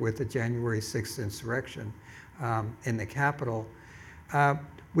started with the January 6th insurrection in the Capitol,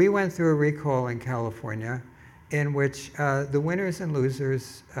 we went through a recall in California in which the winners and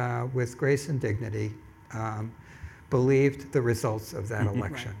losers, with grace and dignity, believed the results of that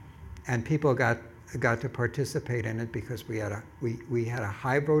election. And people got to participate in it because we had a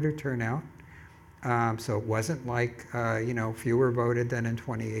high voter turnout. So it wasn't like fewer voted than in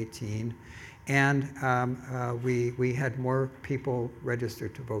 2018, and we had more people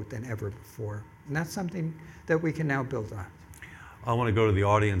registered to vote than ever before. And that's something that we can now build on. I want to go to the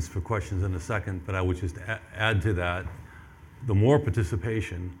audience for questions in a second, but I would just add to that, the more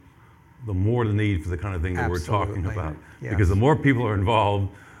participation, the more the need for the kind of thing that we're talking about. Yes. Because the more people are involved,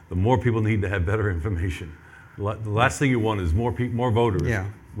 the more people need to have better information. The last thing you want is more voters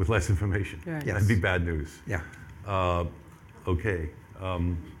with less information. Right. Yes. That'd be bad news. Yeah. Okay.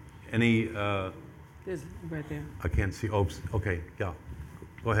 Any? There's right there. I can't see. Oops. Okay. Yeah.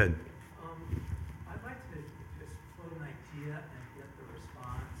 Go ahead. I'd like to just float an idea and get the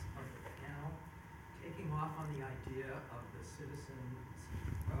response of the panel, taking off on the idea of the citizens'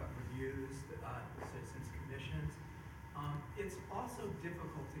 reviews, the citizens' commissions. It's also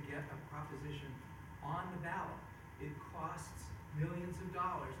difficult to get a proposition on the ballot. It costs millions of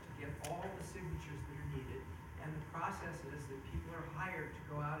dollars to get all the signatures that are needed, and the process is that people are hired to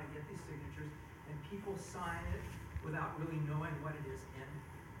go out and get these signatures, and people sign it without really knowing what it is. And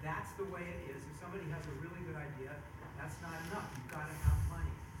that's the way it is. If somebody has a really good idea, that's not enough. You've got to have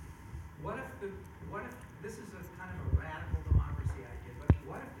money. What if this is a kind of a radical democracy idea, but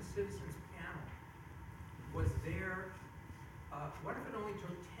what if the citizens panel was there? What if it only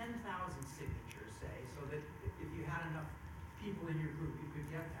took 10,000 signatures, say, so that if you had enough people in your group, you could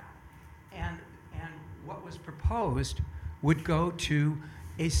get that? And what was proposed would go to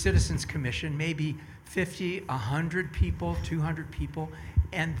a citizens commission, maybe 50, 100 people, 200 people,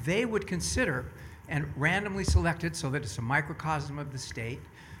 and they would consider, and randomly selected so that it's a microcosm of the state,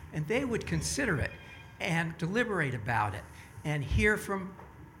 and they would consider it and deliberate about it and hear from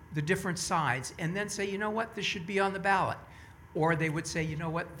the different sides and then say, you know what, this should be on the ballot. Or they would say, you know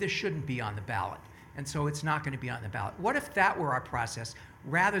what, this shouldn't be on the ballot. And so it's not going to be on the ballot. What if that were our process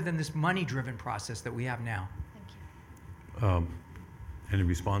rather than this money-driven process that we have now? Thank you. Any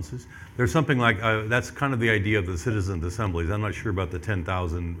responses? There's something like, that's kind of the idea of the citizen assemblies. I'm not sure about the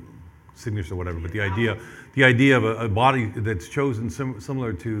 10,000 signatures or whatever, but the idea of a body that's chosen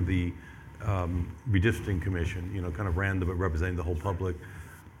similar to the redistricting commission, kind of random but representing the whole public,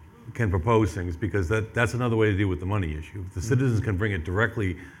 can propose things, because that's another way to deal with the money issue. The citizens can bring it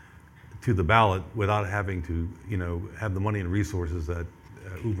directly to the ballot without having to, have the money and resources that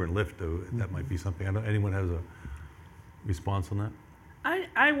Uber and Lyft do. That might be something. Anyone has a response on that?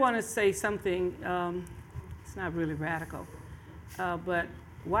 I want to say something, it's not really radical, but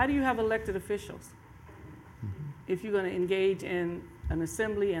why do you have elected officials? If you're going to engage in an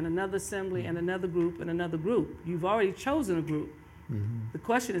assembly and another group and another group, you've already chosen a group. The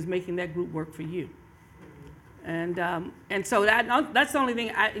question is making that group work for you. And so that's the only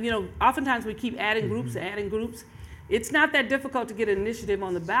thing, oftentimes we keep adding groups. It's not that difficult to get an initiative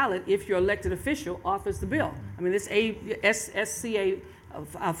on the ballot if your elected official offers the bill. I mean, this SCA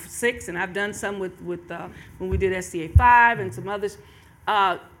of 6, and I've done some with when we did SCA 5 and some others.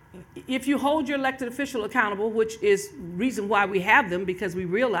 If you hold your elected official accountable, which is reason why we have them, because we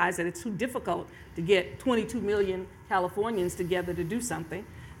realize that it's too difficult to get 22 million Californians together to do something.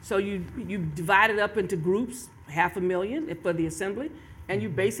 So you divide it up into groups, 500,000 for the assembly, and you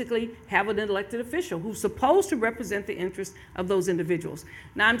basically have an elected official who's supposed to represent the interests of those individuals.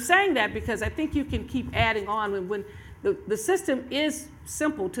 Now, I'm saying that because I think you can keep adding on when the system is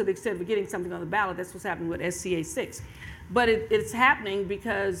simple to the extent of getting something on the ballot. That's what's happening with SCA 6. But it's happening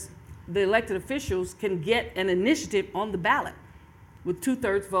because the elected officials can get an initiative on the ballot with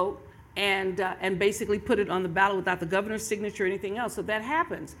 2/3 vote and basically put it on the ballot without the governor's signature or anything else. So that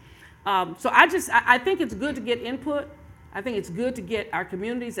happens. So I think it's good to get input. I think it's good to get our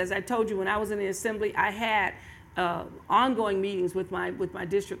communities. As I told you, when I was in the assembly, I had ongoing meetings with my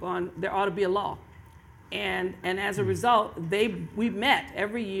district on there ought to be a law. And as a result, we met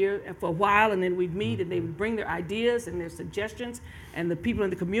every year for a while, and then we'd meet and they would bring their ideas and their suggestions, and the people in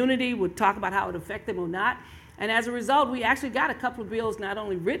the community would talk about how it affected them or not. And as a result, we actually got a couple of bills not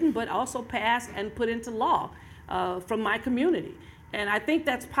only written, but also passed and put into law from my community. And I think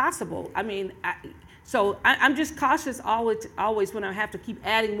that's possible. I mean, I'm just cautious always when I have to keep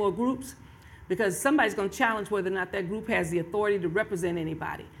adding more groups, because somebody's going to challenge whether or not that group has the authority to represent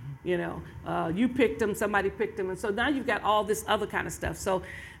anybody. You know, you picked them, somebody picked them, and so now you've got all this other kind of stuff. So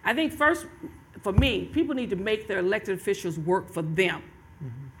I think first, for me, people need to make their elected officials work for them.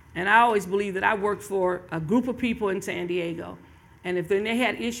 And I always believe that I worked for a group of people in San Diego, and if then they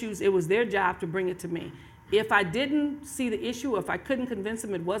had issues, it was their job to bring it to me. If I didn't see the issue, or if I couldn't convince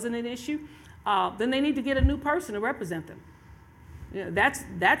them it wasn't an issue, then they need to get a new person to represent them. You know,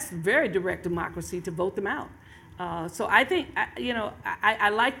 that's very direct democracy to vote them out. So I think, I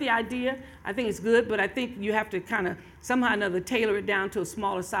like the idea. I think it's good, but I think you have to kind of somehow or another tailor it down to a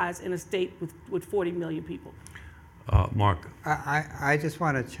smaller size in a state with 40 million people. Mark. I just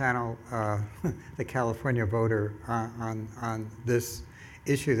want to channel the California voter on this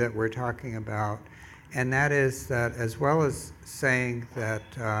issue that we're talking about, and that is that as well as saying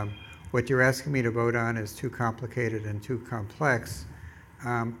that what you're asking me to vote on is too complicated and too complex,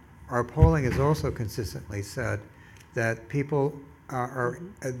 our polling has also consistently said that people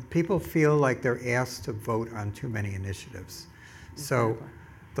people feel like they're asked to vote on too many initiatives. So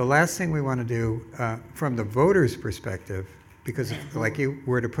the last thing we want to do from the voters' perspective, because if, like you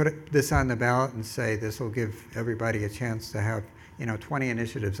were to put this on the ballot and say this will give everybody a chance to have 20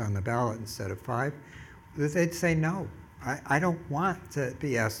 initiatives on the ballot instead of 5, they'd say no. I don't want to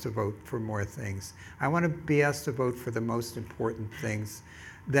be asked to vote for more things. I want to be asked to vote for the most important things.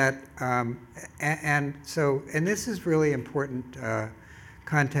 That and this is really important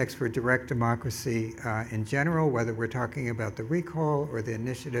context for direct democracy in general, whether we're talking about the recall or the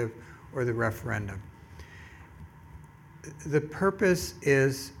initiative or the referendum. The purpose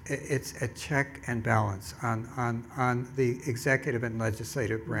is it's a check and balance on the executive and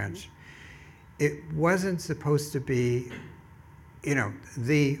legislative branch. It wasn't supposed to be,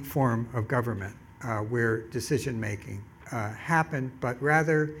 the form of government where decision making happened, but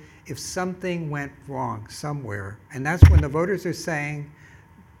rather if something went wrong somewhere, and that's when the voters are saying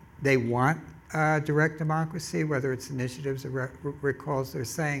they want direct democracy, whether it's initiatives or recalls, they're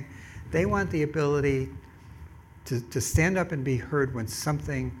saying they want the ability to stand up and be heard when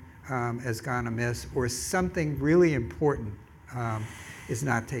something has gone amiss or something really important is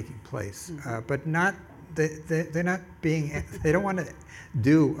not taking place, but not they're not being. They don't want to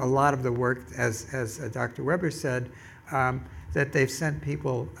do a lot of the work, as Dr. Weber said, that they've sent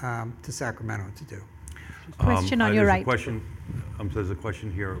people to Sacramento to do. Question on your right. There's a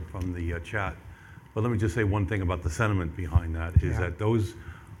question here from the chat, but let me just say one thing about the sentiment behind that is that those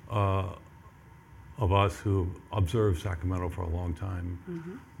of us who observed Sacramento for a long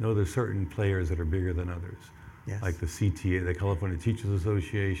time know there's certain players that are bigger than others. Yes. Like the CTA, the California Teachers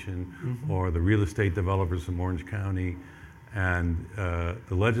Association, or the real estate developers from Orange County. And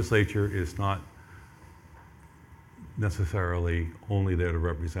the legislature is not necessarily only there to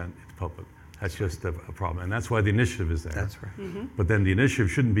represent its public. That's just a problem. And that's why the initiative is there. That's right. But then the initiative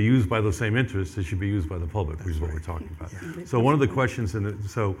shouldn't be used by those same interests. It should be used by the public, which is what we're talking about. Yeah. So one of the questions,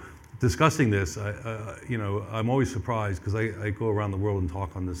 so discussing this, I'm always surprised because I go around the world and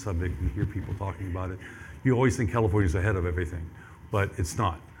talk on this subject and hear people talking about it. You always think California's ahead of everything, but it's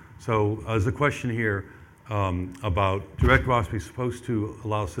not. So there's a question here about direct democracy is supposed to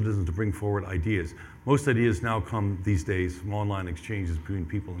allow citizens to bring forward ideas. Most ideas now come these days from online exchanges between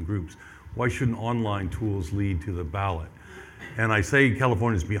people and groups. Why shouldn't online tools lead to the ballot? And I say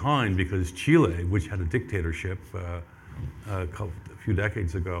California's behind because Chile, which had a dictatorship a few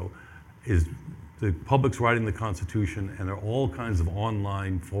decades ago, is the public's writing the Constitution, and there are all kinds of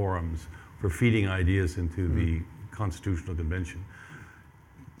online forums for feeding ideas into the Constitutional Convention.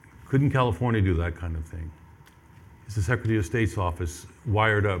 Couldn't California do that kind of thing? Is the Secretary of State's office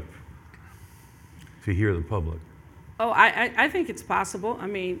wired up to hear the public? Oh, I think it's possible. I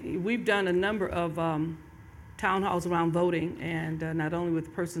mean, we've done a number of town halls around voting, and not only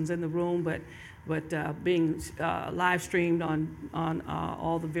with persons in the room, but being live streamed on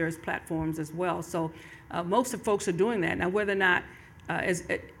all the various platforms as well. So most of the folks are doing that. Now, whether or not, as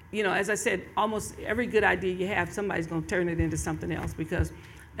I said, almost every good idea you have, somebody's going to turn it into something else, because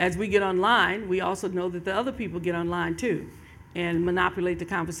as we get online, we also know that the other people get online too. and manipulate the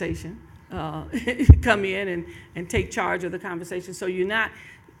conversation, come in and take charge of the conversation. So you're not,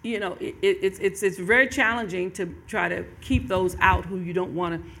 it's very challenging to try to keep those out who you don't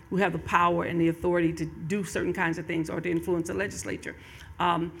want to, who have the power and the authority to do certain kinds of things or to influence the legislature.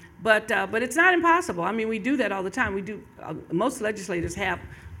 But it's not impossible. I mean, we do that all the time. We do. Most legislators have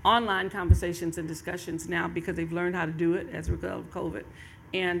online conversations and discussions now because they've learned how to do it as a result of COVID,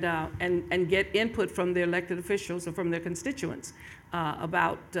 and get input from their elected officials or from their constituents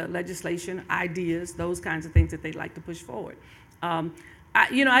about legislation, ideas, those kinds of things that they'd like to push forward.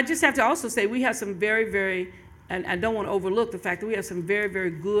 I just have to also say we have some very, very, and I don't want to overlook the fact that we have some very,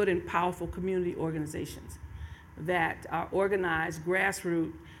 very good and powerful community organizations that are organized,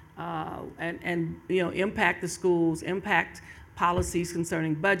 grassroots, and impact the schools, impact policies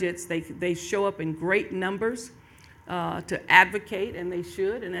concerning budgets. They show up in great numbers to advocate, and they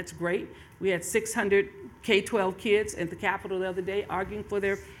should, and that's great. We had 600 K-12 kids at the Capitol the other day arguing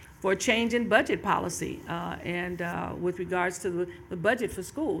for a change in budget policy and with regards to the budget for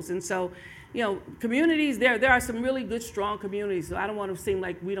schools. And so, communities, there are some really good, strong communities. So I don't want to seem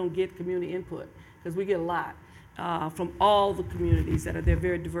like we don't get community input, because we get a lot from all the communities that are there,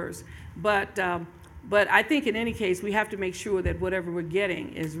 very diverse. But I think in any case, we have to make sure that whatever we're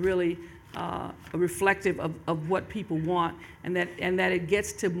getting is really reflective of what people want, and that it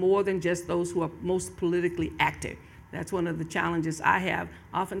gets to more than just those who are most politically active. That's one of the challenges I have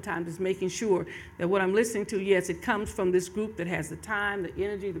oftentimes, is making sure that what I'm listening to, yes, it comes from this group that has the time, the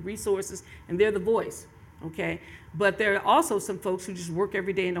energy, the resources, and they're the voice, okay? But there are also some folks who just work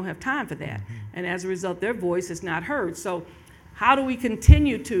every day and don't have time for that. Mm-hmm. And as a result, their voice is not heard. So how do we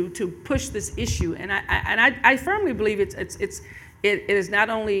continue to push this issue? And I firmly believe it is not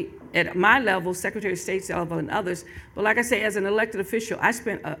only at my level, Secretary of State's level, and others, but like I say, as an elected official, I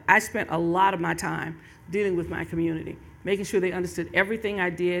spent a lot of my time dealing with my community, making sure they understood everything I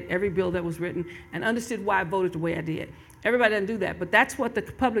did, every bill that was written, and understood why I voted the way I did. Everybody doesn't do that, but that's what the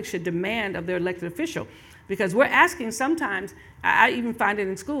public should demand of their elected official, because we're asking sometimes, I even find it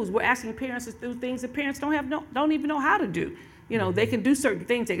in schools, we're asking parents to do things that parents don't even know how to do. They can do certain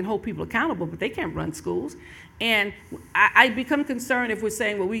things, they can hold people accountable, but they can't run schools. And I become concerned if we're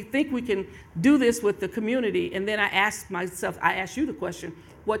saying, well, we think we can do this with the community, and then I ask you the question,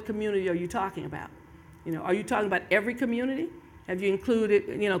 what community are you talking about? Are you talking about every community? Have you included,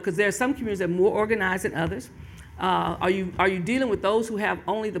 because there are some communities that are more organized than others. Are you dealing with those who have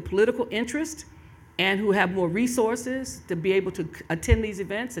only the political interest and who have more resources to be able to attend these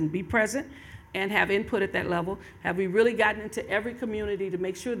events and be present and have input at that level? Have we really gotten into every community to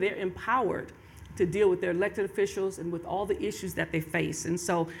make sure they're empowered to deal with their elected officials and with all the issues that they face? And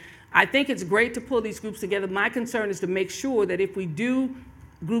so I think it's great to pull these groups together. My concern is to make sure that if we do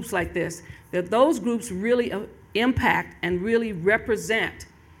groups like this, that those groups really impact and really represent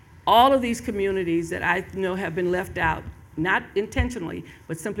all of these communities that I know have been left out, not intentionally,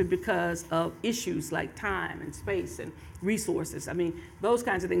 but simply because of issues like time and space and resources. I mean, those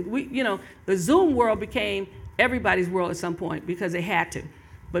kinds of things. The Zoom world became everybody's world at some point because they had to.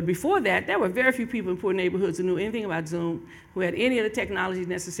 But before that, there were very few people in poor neighborhoods who knew anything about Zoom, who had any of the technology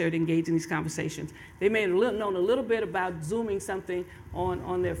necessary to engage in these conversations. They may have known a little bit about Zooming something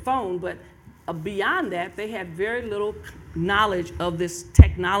on their phone, but beyond that, they had very little knowledge of this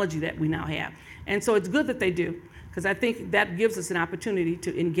technology that we now have. And so it's good that they do, because I think that gives us an opportunity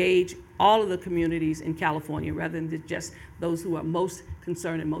to engage all of the communities in California rather than just those who are most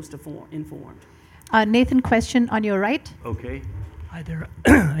concerned and most informed. Nathan, question on your right. Okay. Hi there.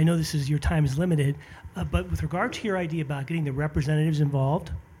 I know your time is limited, but with regard to your idea about getting the representatives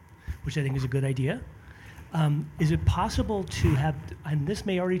involved, which I think is a good idea, is it possible to have, and this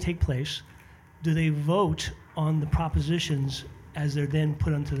may already take place, do they vote on the propositions as they're then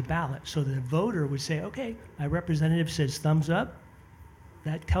put onto the ballot? So the voter would say, okay, my representative says thumbs up,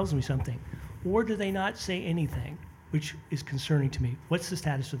 that tells me something. Or do they not say anything, which is concerning to me? What's the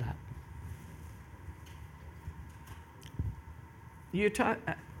status of that? You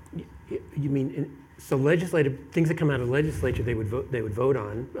mean so legislative things that come out of the legislature they would vote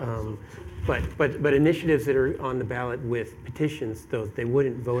on, but initiatives that are on the ballot with petitions, those they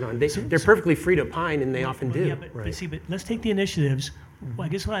wouldn't vote on. They're perfectly free to opine, and they often do. Yeah, but let's take the initiatives. Well, I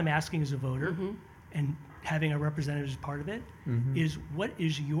guess what I'm asking as a voter, and having a representative as part of it, is what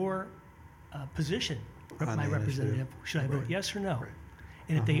is your position, my representative? Should I vote yes or no? Right.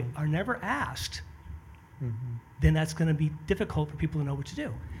 And if they are never asked, then that's going to be difficult for people to know what to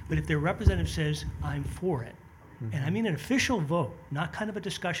do. But if their representative says, I'm for it, and I mean an official vote, not kind of a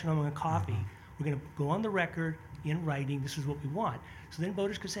discussion on a coffee, we're going to go on the record in writing, this is what we want. So then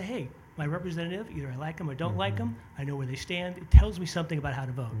voters could say, hey, my representative, either I like them or don't like them, I know where they stand. It tells me something about how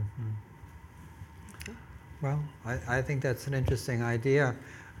to vote. Well, I think that's an interesting idea.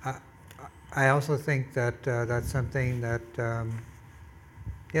 I also think that that's something that,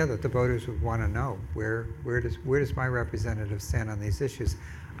 that the voters would want to know. Where does my representative stand on these issues?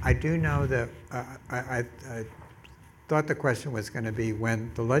 I do know that I thought the question was going to be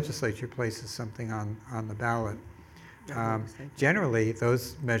when the legislature places something on the ballot. Generally,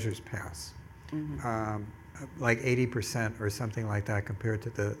 those measures pass. Like 80% or something like that compared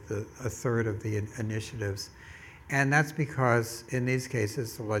to a third of the initiatives. And that's because in these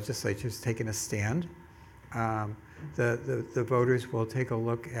cases, the legislature's taken a stand. The voters will take a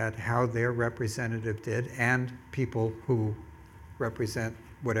look at how their representative did and people who represent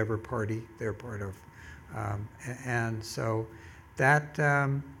whatever party they're part of. And so that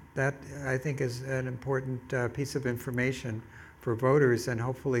I think is an important piece of information for voters, and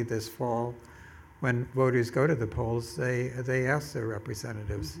hopefully this fall, when voters go to the polls, they ask their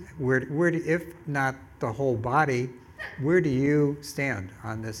representatives, if not the whole body, where do you stand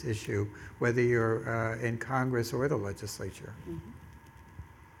on this issue, whether you're in Congress or the legislature?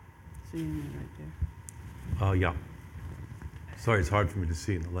 See you right there. Yeah. Sorry, it's hard for me to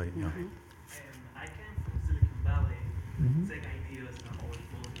see in the light. Yeah. I came from Silicon Valley. Take ideas and always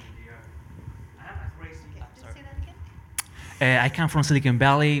volunteer. I have a crazy. Say that again? I come from Silicon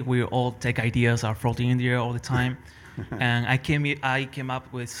Valley. We all take ideas, are floating in the air all the time. And I came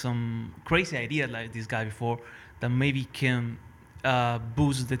up with some crazy idea like this guy before that maybe can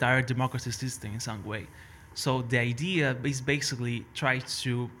boost the direct democracy system in some way. So the idea is basically try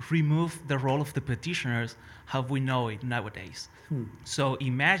to remove the role of the petitioners how we know it nowadays. So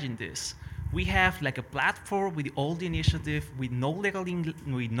imagine this. We have like a platform with all the initiative, with no legal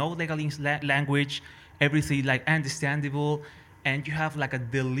language, everything like understandable, and you have like a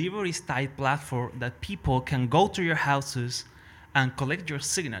delivery style platform that people can go to your houses and collect your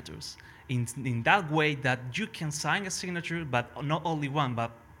signatures. In that way that you can sign a signature, but not only one,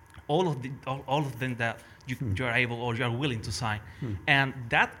 but all of them that you are able or you are willing to sign. And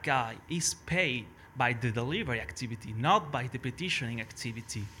that guy is paid by the delivery activity, not by the petitioning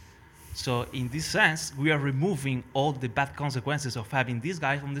activity. So in this sense, we are removing all the bad consequences of having these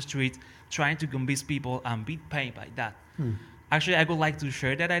guys on the street trying to convince people and be paid by that. Actually, I would like to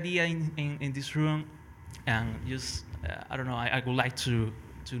share that idea in this room, and just, I don't know, I would like to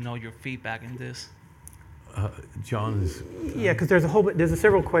know your feedback in this. John is... Yeah, because there's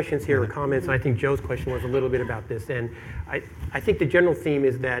several questions here or comments, and I think Joe's question was a little bit about this. And I think the general theme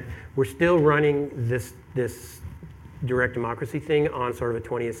is that we're still running this direct democracy thing on sort of a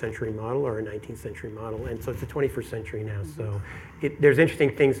 20th century model or a 19th century model, and so it's the 21st century now. So there's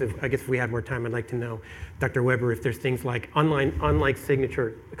interesting things. I guess if we had more time, I'd like to know, Dr. Weber, if there's things like online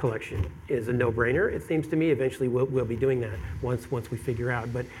signature collection is a no-brainer. It seems to me eventually we'll be doing that once we figure out.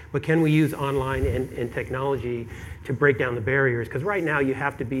 But can we use online and technology to break down the barriers? Because right now you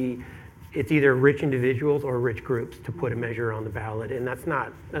have to be. It's either rich individuals or rich groups to put a measure on the ballot, and that's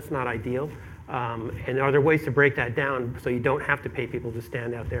not ideal. And are there ways to break that down so you don't have to pay people to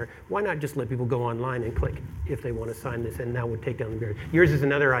stand out there? Why not just let people go online and click if they want to sign this, and that would take down the barrier? Yours is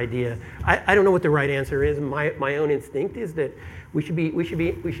another idea. I don't know what the right answer is. My own instinct is that we should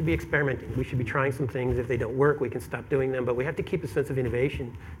be experimenting. We should be trying some things. If they don't work, we can stop doing them. But we have to keep a sense of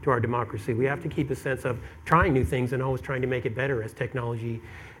innovation to our democracy. We have to keep a sense of trying new things and always trying to make it better as technology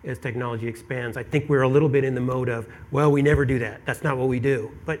expands. I think we're a little bit in the mode of, well, we never do that. That's not what we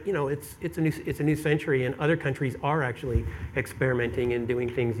do. But it's a new century, and other countries are actually experimenting and doing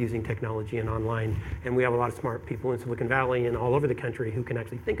things using technology and online. And we have a lot of smart people in Silicon Valley and all over the country who can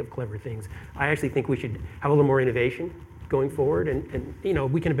actually think of clever things. I actually think we should have a little more innovation going forward, and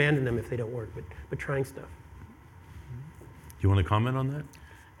we can abandon them if they don't work, but trying stuff. You want to comment on that?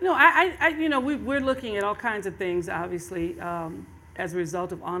 No, we're looking at all kinds of things, obviously, as a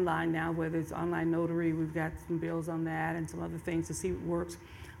result of online now, whether it's online notary, we've got some bills on that and some other things to see what works.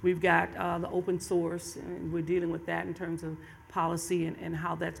 We've got the open source, and we're dealing with that in terms of policy and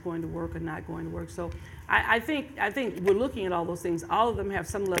how that's going to work or not going to work. So I think we're looking at all those things. All of them have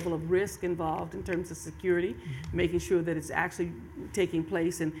some level of risk involved in terms of security, making sure that it's actually taking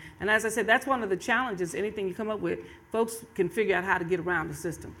place. And as I said, that's one of the challenges. Anything you come up with, folks can figure out how to get around the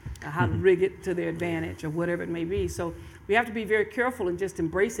system, how to rig it to their advantage or whatever it may be. So we have to be very careful in just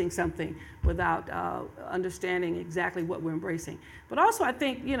embracing something without understanding exactly what we're embracing. But also I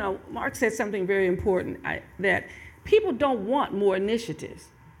think, Mark said something very important, that people don't want more initiatives.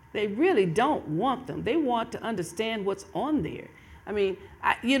 They really don't want them. They want to understand what's on there. I mean,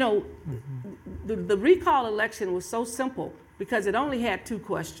 the recall election was so simple because it only had two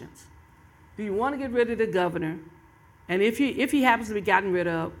questions. Do you want to get rid of the governor? And if he happens to be gotten rid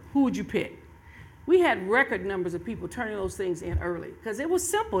of, who would you pick? We had record numbers of people turning those things in early because it was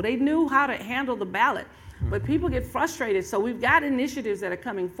simple. They knew how to handle the ballot. But people get frustrated, so we've got initiatives that are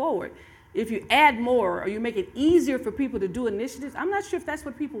coming forward. If you add more or you make it easier for people to do initiatives, I'm not sure if that's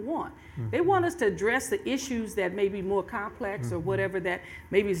what people want. They want us to address the issues that may be more complex or whatever that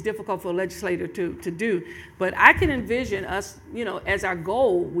maybe is difficult for a legislator to do. But I can envision us, as our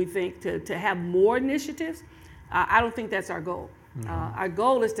goal, we think, to have more initiatives. I don't think that's our goal. Our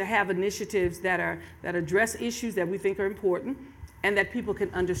goal is to have initiatives that address issues that we think are important and that people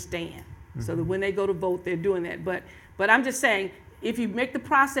can understand. So that when they go to vote, they're doing that. But I'm just saying, if you make the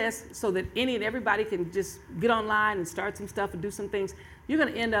process so that any and everybody can just get online and start some stuff and do some things, you're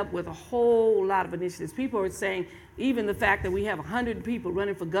going to end up with a whole lot of initiatives. People are saying, even the fact that we have 100 people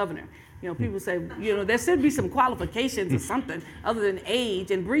running for governor, people say, there should be some qualifications or something other than age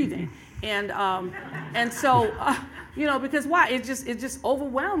and breathing. And so, because why? It just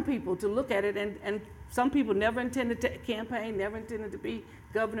overwhelmed people to look at it, and some people never intended to campaign, never intended to be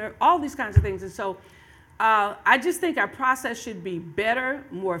governor, all these kinds of things. And so I just think our process should be better,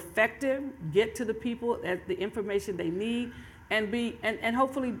 more effective, get to the people at the information they need, and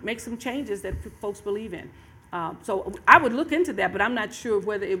hopefully make some changes that folks believe in. So I would look into that, but I'm not sure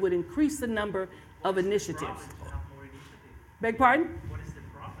whether it would increase the number of initiatives. Beg pardon? What is the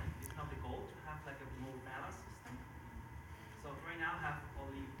problem? It's not the goal to have like a more balanced system. So right now have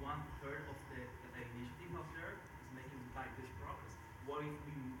only 1/3 of the initiative out there is making like this progress. What if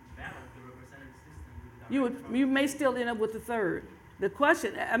we balance the representative system with You may still end up with a third. The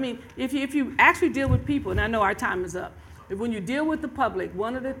question, if you actually deal with people, and I know our time is up, but when you deal with the public,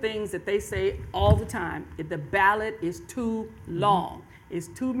 one of the things that they say all the time is the ballot is too long. It's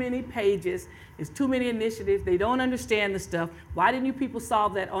too many pages. It's too many initiatives. They don't understand the stuff. Why didn't you people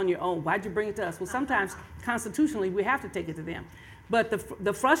solve that on your own? Why'd you bring it to us? Well, sometimes constitutionally we have to take it to them. But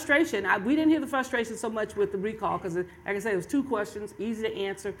the frustration, we didn't hear the frustration so much with the recall because, like I said, it was 2 questions, easy to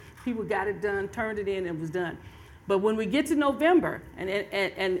answer. People got it done, turned it in, and it was done. But when we get to November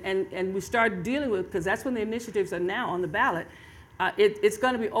and we start dealing with, because that's when the initiatives are now on the ballot, it's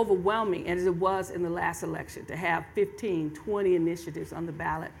going to be overwhelming, as it was in the last election, to have 15, 20 initiatives on the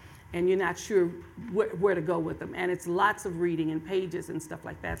ballot, and you're not sure where to go with them. And it's lots of reading and pages and stuff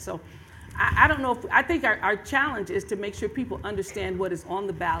like that. So I don't know I think our challenge is to make sure people understand what is on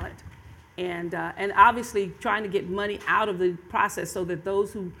the ballot, and obviously trying to get money out of the process so that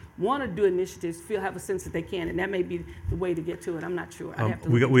those who want to do initiatives have a sense that they can, and that may be the way to get to it. I'm not sure.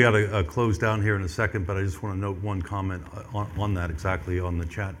 We got to close down here in a second, but I just want to note one comment on that, exactly on the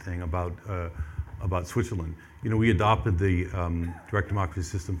chat thing about Switzerland. We adopted the direct democracy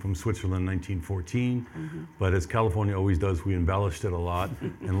system from Switzerland in 1914, but as California always does, we embellished it a lot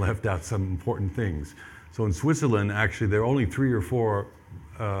and left out some important things. So in Switzerland, actually, there are only 3 or 4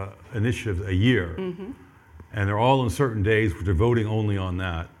 initiatives a year, and they're all on certain days, which they're voting only on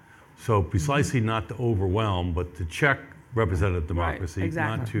that. So precisely not to overwhelm, but to check representative democracy, right,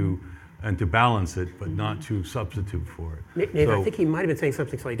 exactly. and to balance it, but not to substitute for it. Nate, I think he might have been saying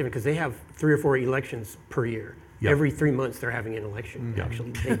something slightly different because they have 3 or 4 elections per year. Yeah. Every 3 months they're having an election. Yeah.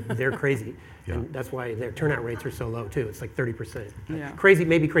 Actually, they're crazy, Yeah. and that's why their turnout rates are so low too. It's like 30%. Yeah. Crazy,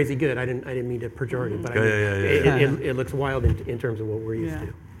 maybe crazy good. I didn't mean to pejorative, but I mean, it looks wild in terms of what we're used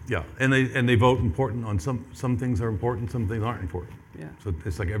to. Yeah, and they vote important on some things are important, some things aren't important. Yeah. So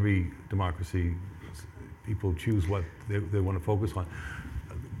it's like every democracy, people choose what they want to focus on.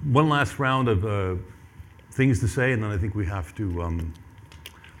 One last round of things to say, and then I think we have to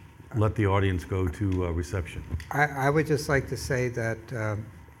let the audience go to reception. I would just like to say that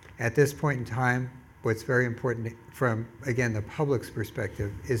at this point in time, what's very important from, again, the public's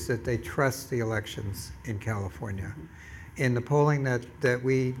perspective is that they trust the elections in California. In the polling that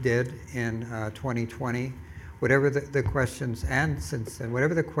we did in 2020, whatever the questions, and since then,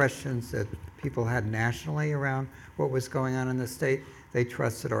 whatever the questions that people had nationally around what was going on in the state, they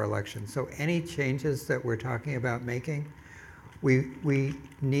trusted our election. So any changes that we're talking about making, we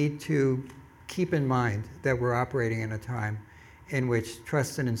need to keep in mind that we're operating in a time in which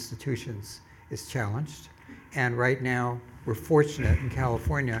trust in institutions is challenged. And right now, we're fortunate in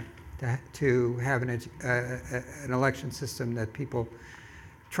California to have an election system that people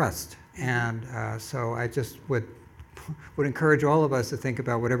trust. And so I just would encourage all of us to think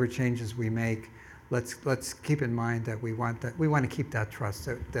about whatever changes we make. Let's keep in mind that we want to keep that trust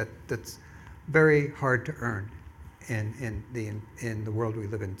that's very hard to earn in the world we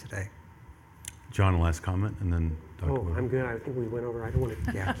live in today. John, last comment, and then Dr. Oh, Moore. I'm good. I think we went over. I don't want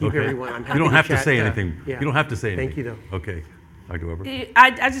to keep Okay. everyone. I'm happy You don't to have to chat, say anything. yeah. You don't have to say anything. Thank you, though. Okay. Dr. Weber?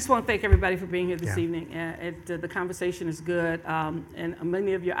 I just want to thank everybody for being here this Yeah. evening. The conversation is good, and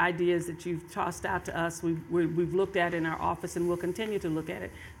many of your ideas that you've tossed out to us, we've looked at in our office, and we'll continue to look at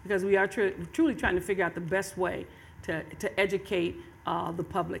it because we are truly trying to figure out the best way to educate the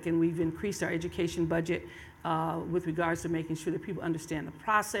public, and we've increased our education budget with regards to making sure that people understand the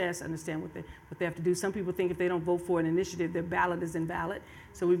process, understand what they have to do. Some people think if they don't vote for an initiative, their ballot is invalid.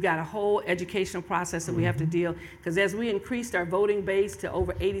 So we've got a whole educational process that we have to deal, because as we increased our voting base to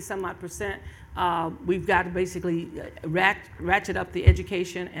over 80-some-odd%, we've got to basically ratchet up the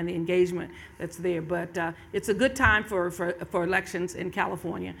education and the engagement that's there. But it's a good time for elections in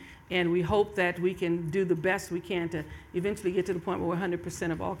California, and we hope that we can do the best we can to eventually get to the point where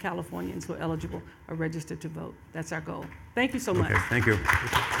 100% of all Californians who are eligible are registered to vote. That's our goal. Thank you so much. Okay, thank you.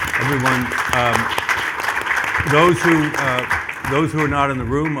 Everyone, those who are not in the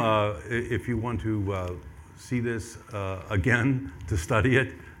room, if you want to see this again, to study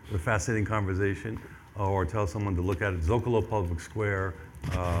it, a fascinating conversation, or tell someone to look at it, Zocalo Public Square,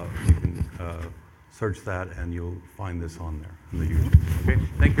 you can search that and you'll find this on there in the YouTube. Okay,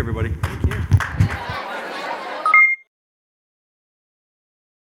 thank you everybody. Thank you.